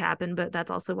constantly happen. But that's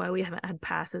also why we haven't had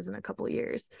passes in a couple of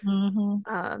years. Hmm.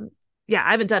 Um, yeah,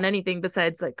 I haven't done anything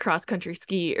besides like cross country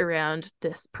ski around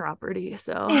this property.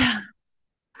 So Yeah.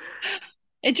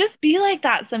 It just be like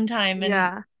that sometime. And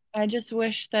yeah. I just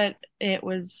wish that it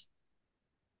was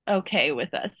okay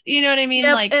with us. You know what I mean?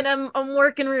 Yep, Like, and I'm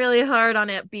working really hard on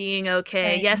it being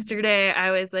okay. same. Yesterday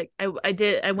I was like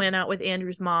I went out with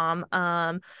Andrew's mom.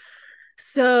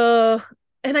 So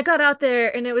and I got out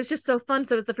there and it was just so fun.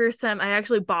 So it was the first time I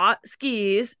actually bought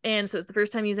skis and so it's the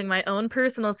first time using my own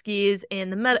personal skis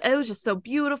and it was just so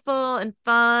beautiful and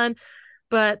fun.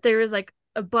 But there was like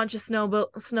a bunch of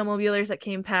snowmobilers that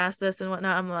came past us and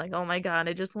whatnot. I'm like, oh my God,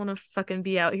 I just want to fucking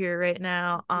be out here right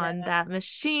now on Yeah. that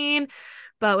machine.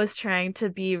 But was trying to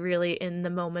be really in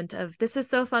the moment of this is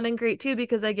so fun and great too,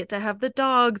 because I get to have the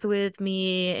dogs with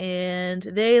me and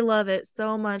they love it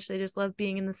so much. They just love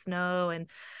being in the snow.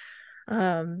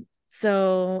 And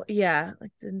so yeah,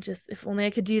 like just if only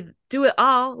I could do it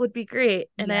all would be great.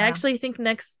 And I Yeah. actually think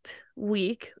next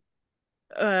week,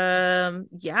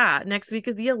 yeah, next week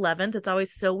is the 11th. It's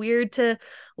always so weird to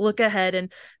look ahead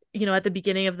and at the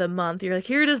beginning of the month you're like,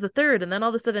 here it is the third, and then all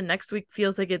of a sudden next week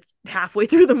feels like it's halfway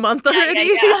through the month Yeah, yeah,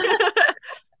 already. yeah.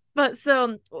 But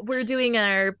so we're doing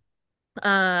our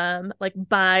like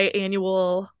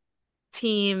biannual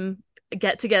team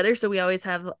get together, so we always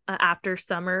have a after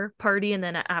summer party and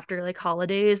then a after like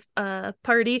holidays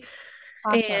party.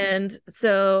 Awesome. And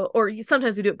so, or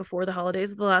sometimes we do it before the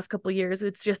holidays. The last couple of years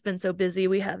it's just been so busy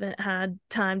we haven't had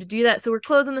time to do that, so we're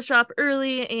closing the shop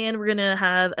early and we're gonna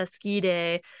have a ski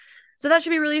day. So that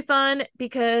should be really fun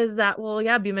because that will,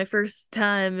 yeah, be my first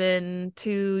time in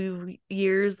 2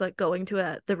 years like going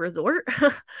to the resort.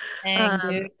 Dang,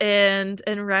 dude. And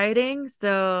riding.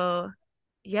 So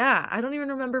yeah, I don't even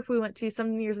remember if we went to,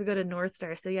 some years we go to North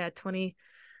Star. So yeah, 20,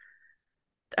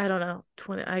 I don't know,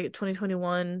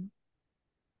 2021,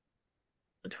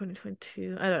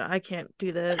 2022. I don't know, I can't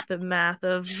do the math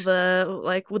of the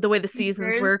like with the way the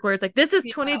seasons Years. work, where it's like this is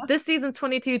Yeah. 20, this season's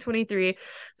 22, 23.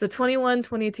 So 21,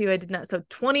 22 I did not. So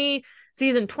 20,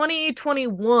 season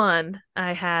 2021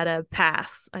 I had a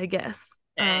pass, I guess.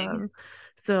 Dang.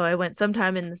 So I went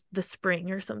sometime in the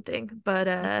spring or something. But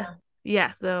Yeah.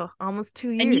 yeah, so almost two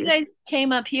And you years. guys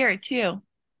came up here too. You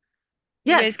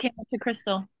guys Yes. came up to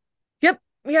Crystal. Yep.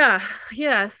 Yeah.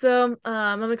 Yeah. So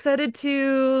I'm excited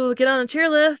to get on a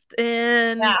chairlift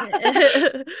and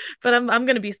Yeah. but I'm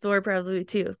gonna be sore probably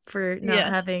too for not Yes.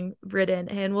 having ridden.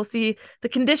 And we'll see. The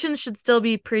conditions should still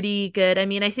be pretty good. I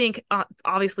mean, I think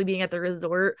obviously being at the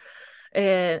resort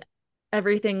and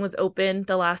everything was open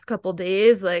the last couple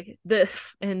days, like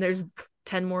this, and there's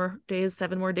 10 more days,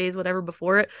 7 more days, whatever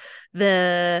before it.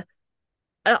 The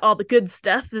all the good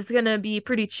stuff is gonna be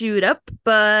pretty chewed up,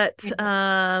 but Yeah.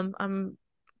 I'm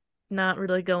not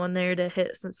really going there to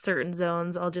hit some certain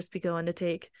zones. I'll just be going to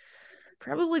take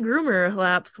probably groomer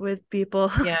laps with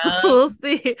people. Yeah. We'll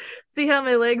see how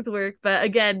my legs work. But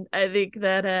again, I think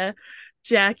that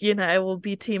Jackie and I will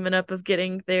be teaming up of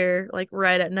getting there like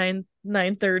right at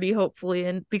 9:30 hopefully,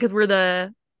 and because we're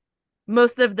the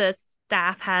most of the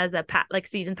staff has a like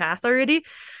season pass already,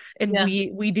 and Yeah.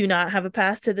 we do not have a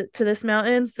pass to this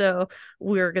mountain, so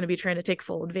we're going to be trying to take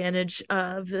full advantage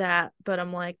of that. But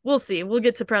I'm like, we'll see, we'll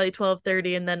get to probably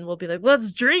 12:30 and then we'll be like,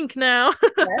 let's drink now.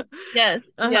 Yes. Yes.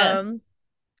 Yes. um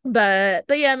but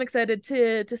yeah, I'm excited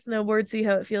to snowboard, see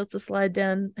how it feels to slide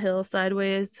downhill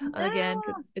sideways again, Yeah.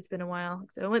 because it's been a while.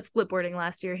 So I went splitboarding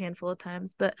last year a handful of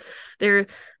times, but they're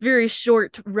very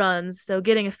short runs, so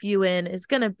getting a few in is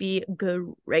gonna be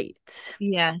great. uh,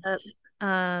 Yes.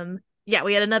 yeah,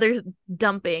 we had another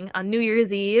dumping on New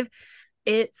Year's Eve.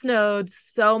 It snowed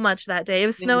so much that day. It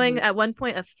was snowing Dude. at one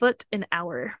point a foot an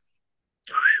hour.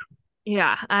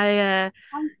 Yeah, Sansa.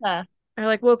 I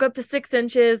like woke up to 6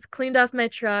 inches, cleaned off my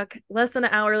truck. Less than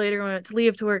an hour later, when I went to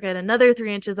leave to work, I had another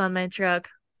 3 inches on my truck.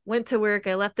 Went to work.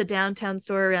 I left the downtown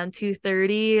store around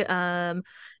 2:30. And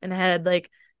I had like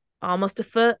almost a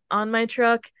foot on my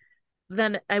truck.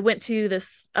 Then I went to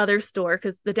this other store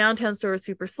because the downtown store was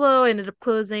super slow. I ended up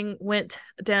closing, went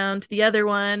down to the other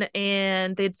one,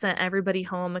 and they'd sent everybody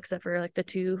home except for like the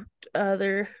two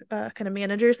other kind of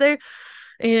managers there.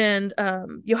 And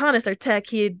Johannes, our tech,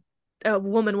 a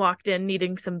woman walked in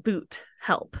needing some boot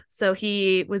help. So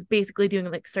he was basically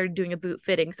started doing a boot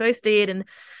fitting. So I stayed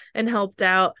and helped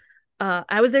out.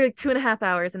 I was there like 2.5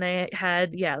 hours and I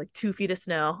had, yeah, like 2 feet of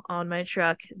snow on my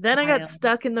truck. Then I got Wild.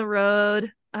 stuck in the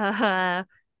road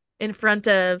in front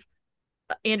of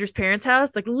Andrew's parents'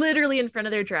 house, like literally in front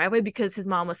of their driveway because his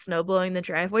mom was snow blowing the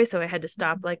driveway. So I had to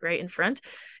stop like right in front.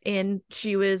 And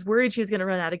she was worried she was going to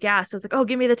run out of gas. So I was like, oh,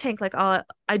 give me the tank. Like, I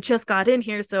just got in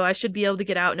here, so I should be able to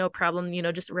get out. No problem.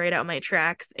 Just right out my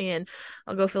tracks and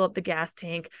I'll go fill up the gas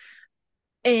tank.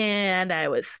 And I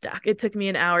was stuck. It took me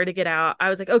an hour to get out. I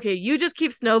was like, okay, you just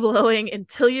keep snow blowing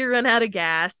until you run out of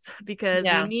gas because we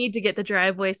Yeah. need to get the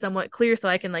driveway somewhat clear so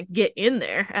I can like get in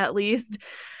there at least,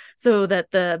 so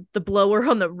that the blower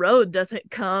on the road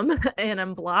doesn't come and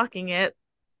I'm blocking it.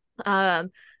 Um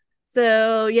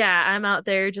so yeah, I'm out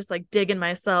there just like digging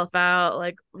myself out,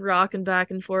 like rocking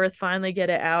back and forth, finally get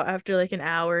it out after like an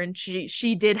hour. And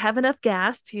she did have enough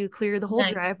gas to clear the whole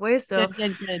Nice. driveway. So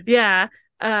Good, good, good. yeah.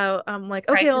 I'm like,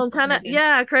 okay, well, Crisis I'm kind of, averted.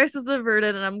 yeah, crisis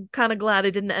averted, and I'm kind of glad I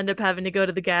didn't end up having to go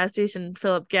to the gas station and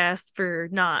fill up gas for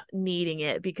not needing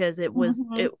it because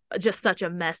Mhm. it just such a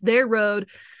mess. Their road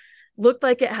looked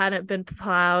like it hadn't been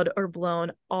plowed or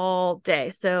blown all day,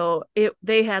 so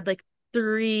they had like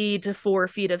 3 to 4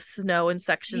 feet of snow in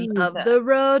sections of the Jesus.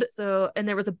 road. So, and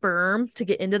there was a berm to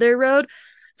get into their road.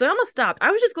 So I almost stopped.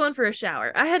 I was just going for a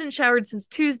shower. I hadn't showered since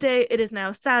Tuesday. It is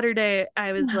now Saturday.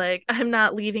 I was like, I'm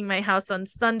not leaving my house on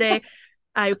Sunday.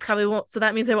 I probably won't. So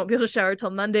that means I won't be able to shower till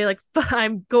Monday. Like,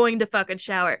 I'm going to fucking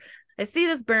shower. I see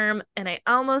this berm and I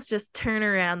almost just turn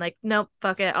around, like, nope,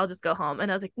 fuck it. I'll just go home.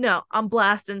 And I was like, no, I'm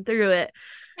blasting through it.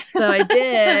 So I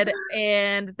did.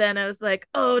 And then I was like,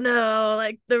 oh no,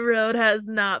 like the road has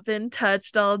not been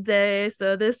touched all day.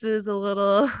 So this is a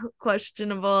little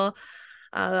questionable.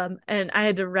 And I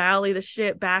had to rally the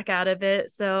shit back out of it.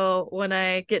 So when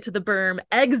I get to the berm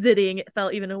exiting, it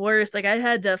felt even worse. Like I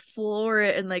had to floor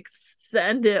it and like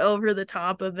send it over the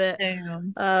top of it.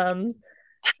 Damn.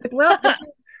 Like, well,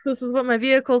 this is what my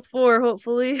vehicle's for.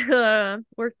 Hopefully,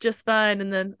 worked just fine.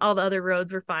 And then all the other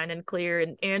roads were fine and clear.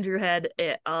 And Andrew had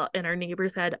it, and our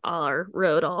neighbors had our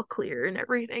road all clear and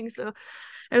everything. So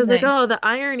I was like, Nice. oh, the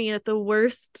irony that the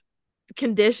worst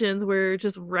conditions were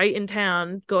just right in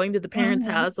town, going to the parents'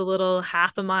 Mhm. house, a little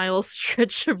half a mile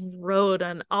stretch of road,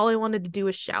 and all I wanted to do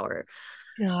was shower.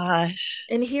 Gosh.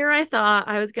 And here I thought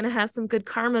I was going to have some good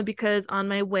karma because on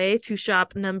my way to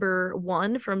shop number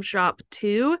 1 from shop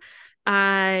 2,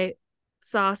 I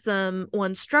saw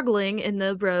someone struggling in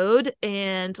the road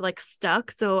and like stuck.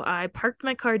 So I parked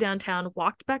my car downtown,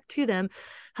 walked back to them,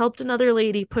 helped another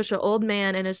lady push an old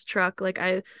man in his truck. Like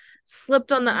I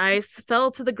slipped on the ice, fell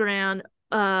to the ground.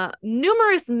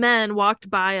 Numerous men walked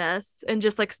by us and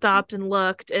just like stopped and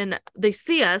looked, and they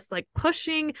see us like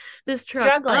pushing this truck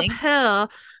Struggling. uphill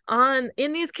on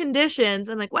in these conditions.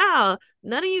 I'm like, wow,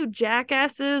 none of you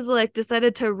jackasses like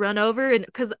decided to run over, and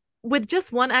because with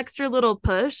just one extra little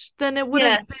push, then it would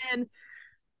have Yes. been,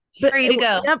 but Free it, to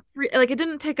go. yep, like it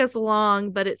didn't take us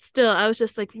long, but it's still, I was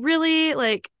just like, really,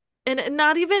 like, and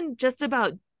not even just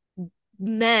about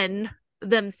men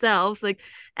themselves, like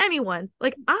anyone,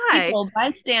 like I People,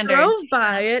 bystanders. drove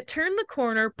by Yeah. it, turned the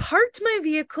corner, parked my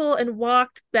vehicle, and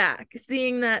walked back,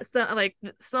 seeing that like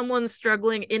someone's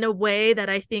struggling in a way that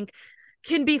I think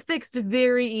can be fixed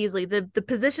very easily. The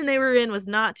position they were in was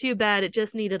not too bad. It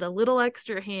just needed a little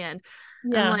extra hand.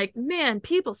 I'm Yeah. like, man,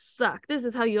 people suck. This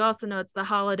is how you also know it's the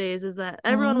holidays, is that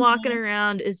everyone walking Mhm.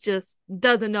 around is just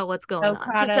doesn't know what's going So on.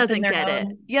 caught Just up in doesn't their get it.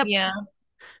 own. Yep. Yeah.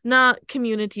 Not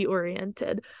community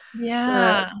oriented.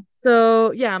 Yeah.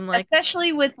 So yeah, I'm like,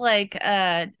 Especially with like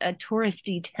a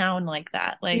touristy town like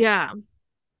that. Like, yeah.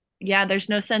 yeah, there's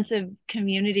no sense of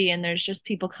community and there's just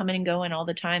people coming and going all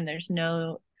the time. There's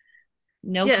no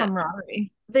Yeah,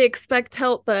 camaraderie. they expect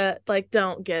help but like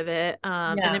don't give it.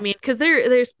 And I Yeah. mean, because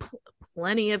there's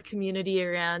plenty of community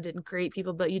around and great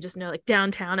people, but you just know, like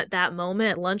downtown at that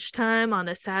moment, lunchtime on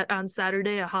on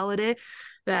Saturday, a holiday,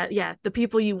 that yeah, the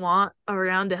people you want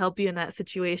around to help you in that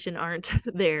situation aren't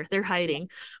there. They're hiding.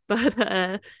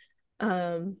 But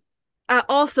um I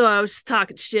was just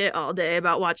talking shit all day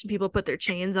about watching people put their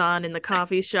chains on in the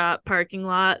coffee shop parking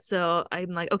lot. So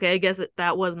I'm like, okay, I guess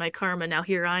that was my karma. Now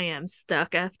here I am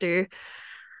stuck after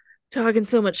talking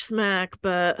so much smack,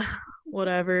 but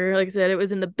whatever. Like I said, it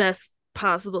was in the best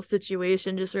possible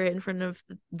situation, just right in front of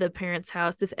the parents'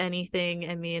 house. If anything,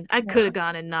 I mean, I could Yeah. have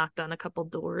gone and knocked on a couple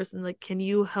doors and like, can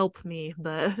you help me?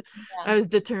 But I Yeah. was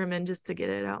determined just to get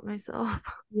it out myself.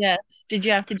 Yes. Did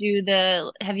you have to do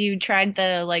have you tried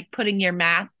the like putting your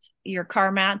mats, your car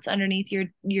mats underneath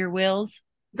your wheels?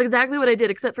 It's exactly what I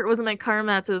did, except for it wasn't my car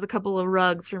mats. It was a couple of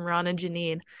rugs from Ron and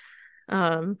Janine.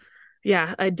 Um,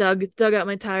 yeah, I dug out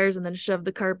my tires and then shoved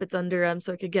the carpets under them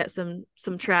so I could get some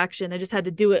traction. I just had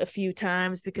to do it a few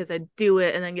times because I'd do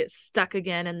it and then get stuck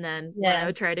again. And then when I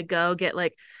would try to Yes. go get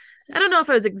like, I don't know if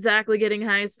I was exactly getting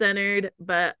high centered,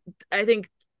 but I think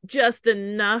just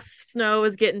enough snow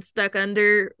was getting stuck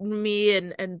under me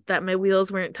and that my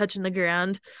wheels weren't touching the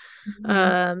ground,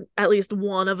 Mhm. at least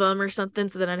one of them or something,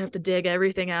 so then I'd have to dig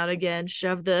everything out again,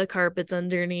 shove the carpets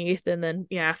underneath, and then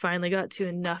yeah, I finally got to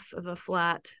enough of a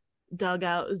flat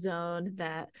dugout zone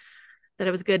that it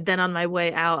was good. Then on my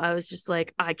way out, I was just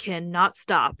like, I cannot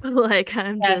stop. Like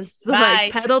I'm Yes. just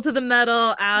like Bye. pedal to the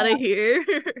metal out of here.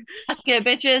 Okay,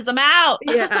 bitches, I'm out.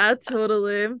 Yeah,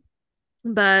 totally.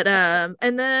 But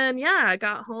and then yeah, I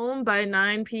got home by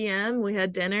 9 p.m. We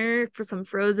had dinner for some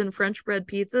frozen French bread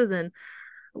pizzas and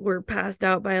we're passed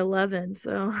out by 11.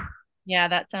 So Yeah,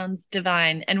 that sounds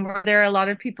divine. And were there a lot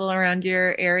of people around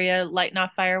your area lighting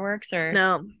off fireworks or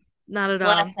no, not at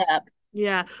all. bless up?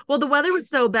 Yeah. Well, the weather was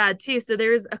so bad too. So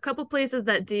there's a couple places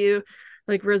that do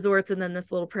like resorts, and then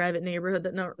this little private neighborhood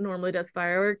that normally does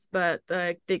fireworks, but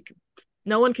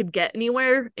no one could get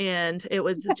anywhere, and it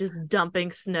was just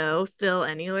dumping snow still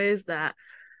anyways, that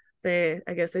I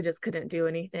guess they just couldn't do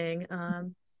anything.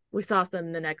 We saw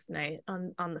some the next night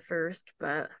on the first,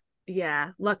 but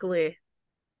yeah, luckily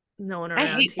no one I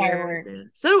around hate here.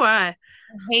 fireworks. So do I. I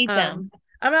hate them. Um,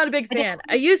 I'm not a big I don't fan.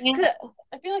 I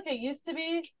feel like I used to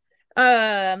be.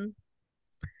 Um,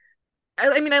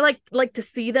 I mean, I like to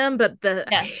see them, but I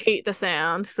yeah, hate the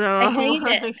sound. So I I'm hate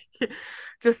it. like,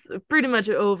 just pretty much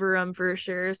over them for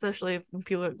sure. Especially if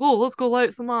people are like, "Oh, let's go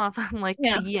light some off." I'm like,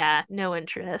 Yeah. yeah, no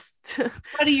interest.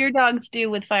 What do your dogs do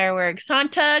with fireworks? Huh,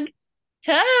 Tug?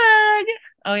 Tug.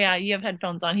 Oh yeah, you have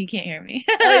headphones on. He can't hear me.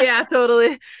 Oh yeah,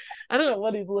 totally. I don't know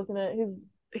what he's looking at.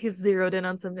 He's zeroed in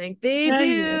on something. No,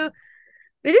 you.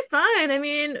 They do fine. I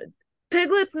mean,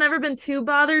 Piglet's never been too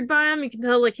bothered by him. You can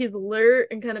tell like he's alert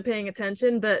and kind of paying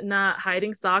attention, but not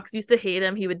hiding. Socks used to hate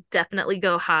him. He would definitely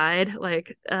go hide.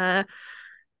 Like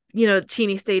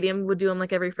Cheney Stadium would do him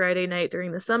like every Friday night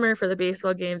during the summer for the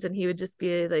baseball games, and he would just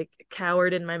be like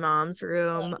cowered in my mom's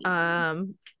room,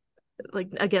 like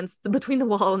between the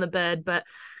wall and the bed. But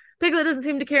Piglet doesn't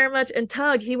seem to care much. And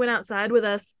Tug, he went outside with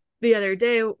us the other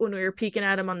day when we were peeking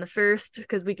at him on the first,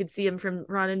 because we could see him from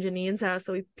Ron and Janine's house.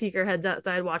 So we peek our heads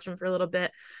outside, watch him for a little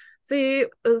bit. So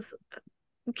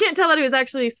can't tell that he was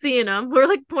actually seeing them. We're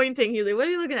like pointing. He's like, "What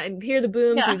are you looking at?" And hear the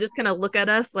booms. Yeah. And just kind of look at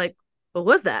us like, "What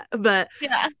was that?" But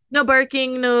Yeah. no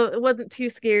barking. No, it wasn't too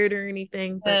scared or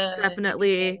anything. But Yeah.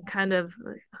 definitely kind of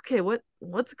like, okay,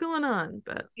 what's going on?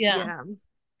 But Yeah. yeah.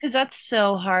 Because that's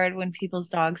so hard when people's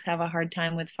dogs have a hard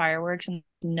time with fireworks and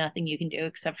nothing you can do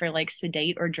except for like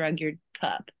sedate or drug your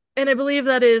pup. And I believe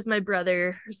that is my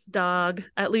brother's dog,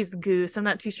 at least Goose. I'm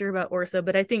not too sure about Orso,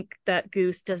 but I think that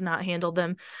Goose does not handle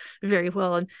them very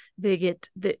well. And they get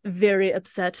very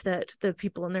upset that the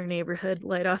people in their neighborhood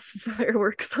light off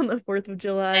fireworks on the 4th of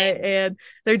July. Same. And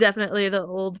they're definitely the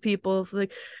old people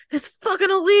like, it's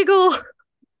fucking illegal.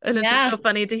 And it's just Yeah, so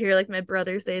funny to hear like my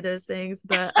brother say those things.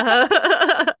 But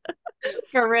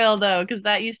for real though, because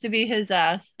that used to be his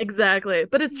ass. exactly.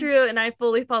 But it's true. And I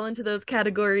fully fall into those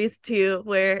categories too,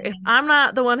 where if I'm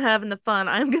not the one having the fun,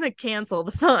 I'm going to cancel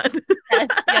the fun. Yes,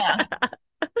 yeah.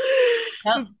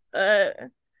 Yep.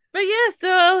 But yeah,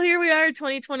 so here we are,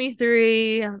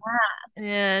 2023,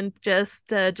 and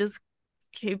just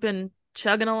keeping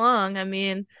chugging along. I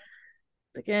mean,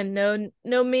 again,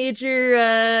 no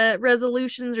major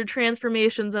resolutions or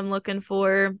transformations I'm looking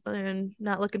for, and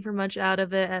not looking for much out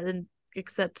of it, and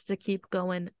except to keep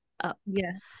going up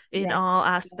Yeah. in Yes. all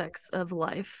aspects of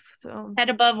life. So Head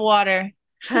above water.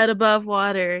 head above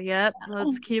water. Yep.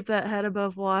 Let's keep that head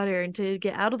above water, and to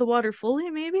get out of the water fully,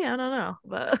 maybe. I don't know,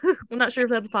 but I'm not sure if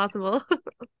that's possible.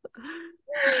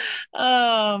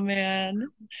 Oh man.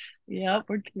 Yep,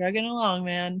 we're chugging along,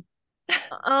 man.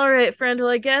 All right, friend. Well,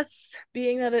 I guess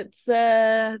being that it's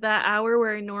that hour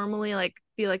where I normally like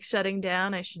feel like shutting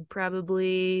down, I should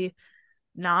probably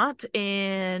not,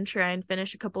 and try and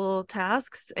finish a couple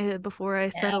tasks before I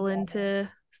settle into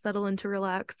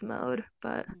relax mode.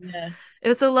 But Yes. it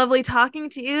was so lovely talking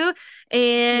to you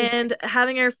and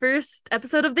having our first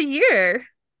episode of the year.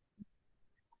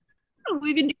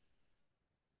 We've been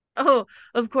Oh,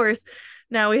 of course.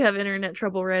 Now we have internet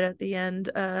trouble right at the end,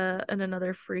 and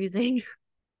another freezing.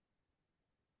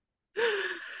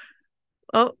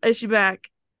 Oh, is she back?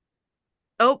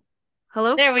 Oh,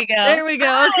 hello? there we go. There we go.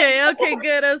 Hi. Okay,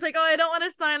 good. I was like, oh, I don't want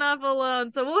to sign off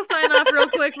alone. So we'll sign off real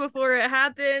quick before it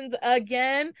happens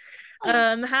again.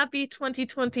 Happy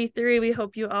 2023. We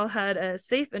hope you all had a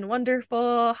safe and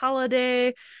wonderful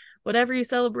holiday, whatever you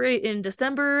celebrate in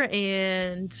December,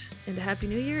 and a happy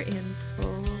new year, and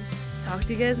we'll talk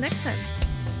to you guys next time.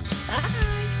 Bye.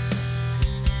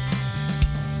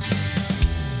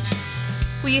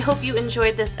 We hope you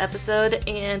enjoyed this episode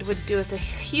and would do us a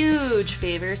huge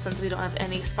favor, since we don't have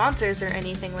any sponsors or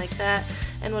anything like that,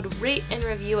 and would rate and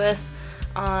review us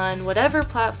on whatever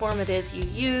platform it is you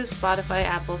use, Spotify,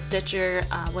 Apple, Stitcher,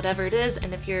 whatever it is.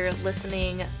 And if you're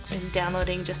listening and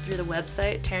downloading just through the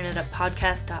website,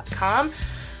 tearingituppodcast.com,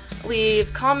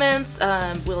 leave comments.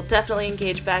 We'll definitely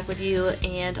engage back with you.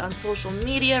 And on social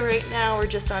media right now, we're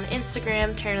just on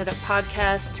Instagram. Tearing It Up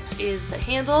Podcast is the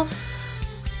handle.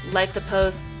 Like the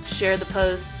post, share the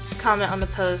post, comment on the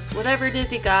post, whatever it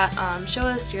is you got. Show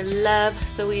us your love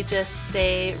so we just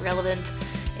stay relevant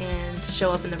and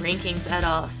show up in the rankings at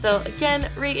all. So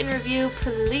again, rate and review,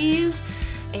 please.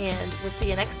 And we'll see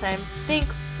you next time.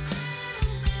 Thanks.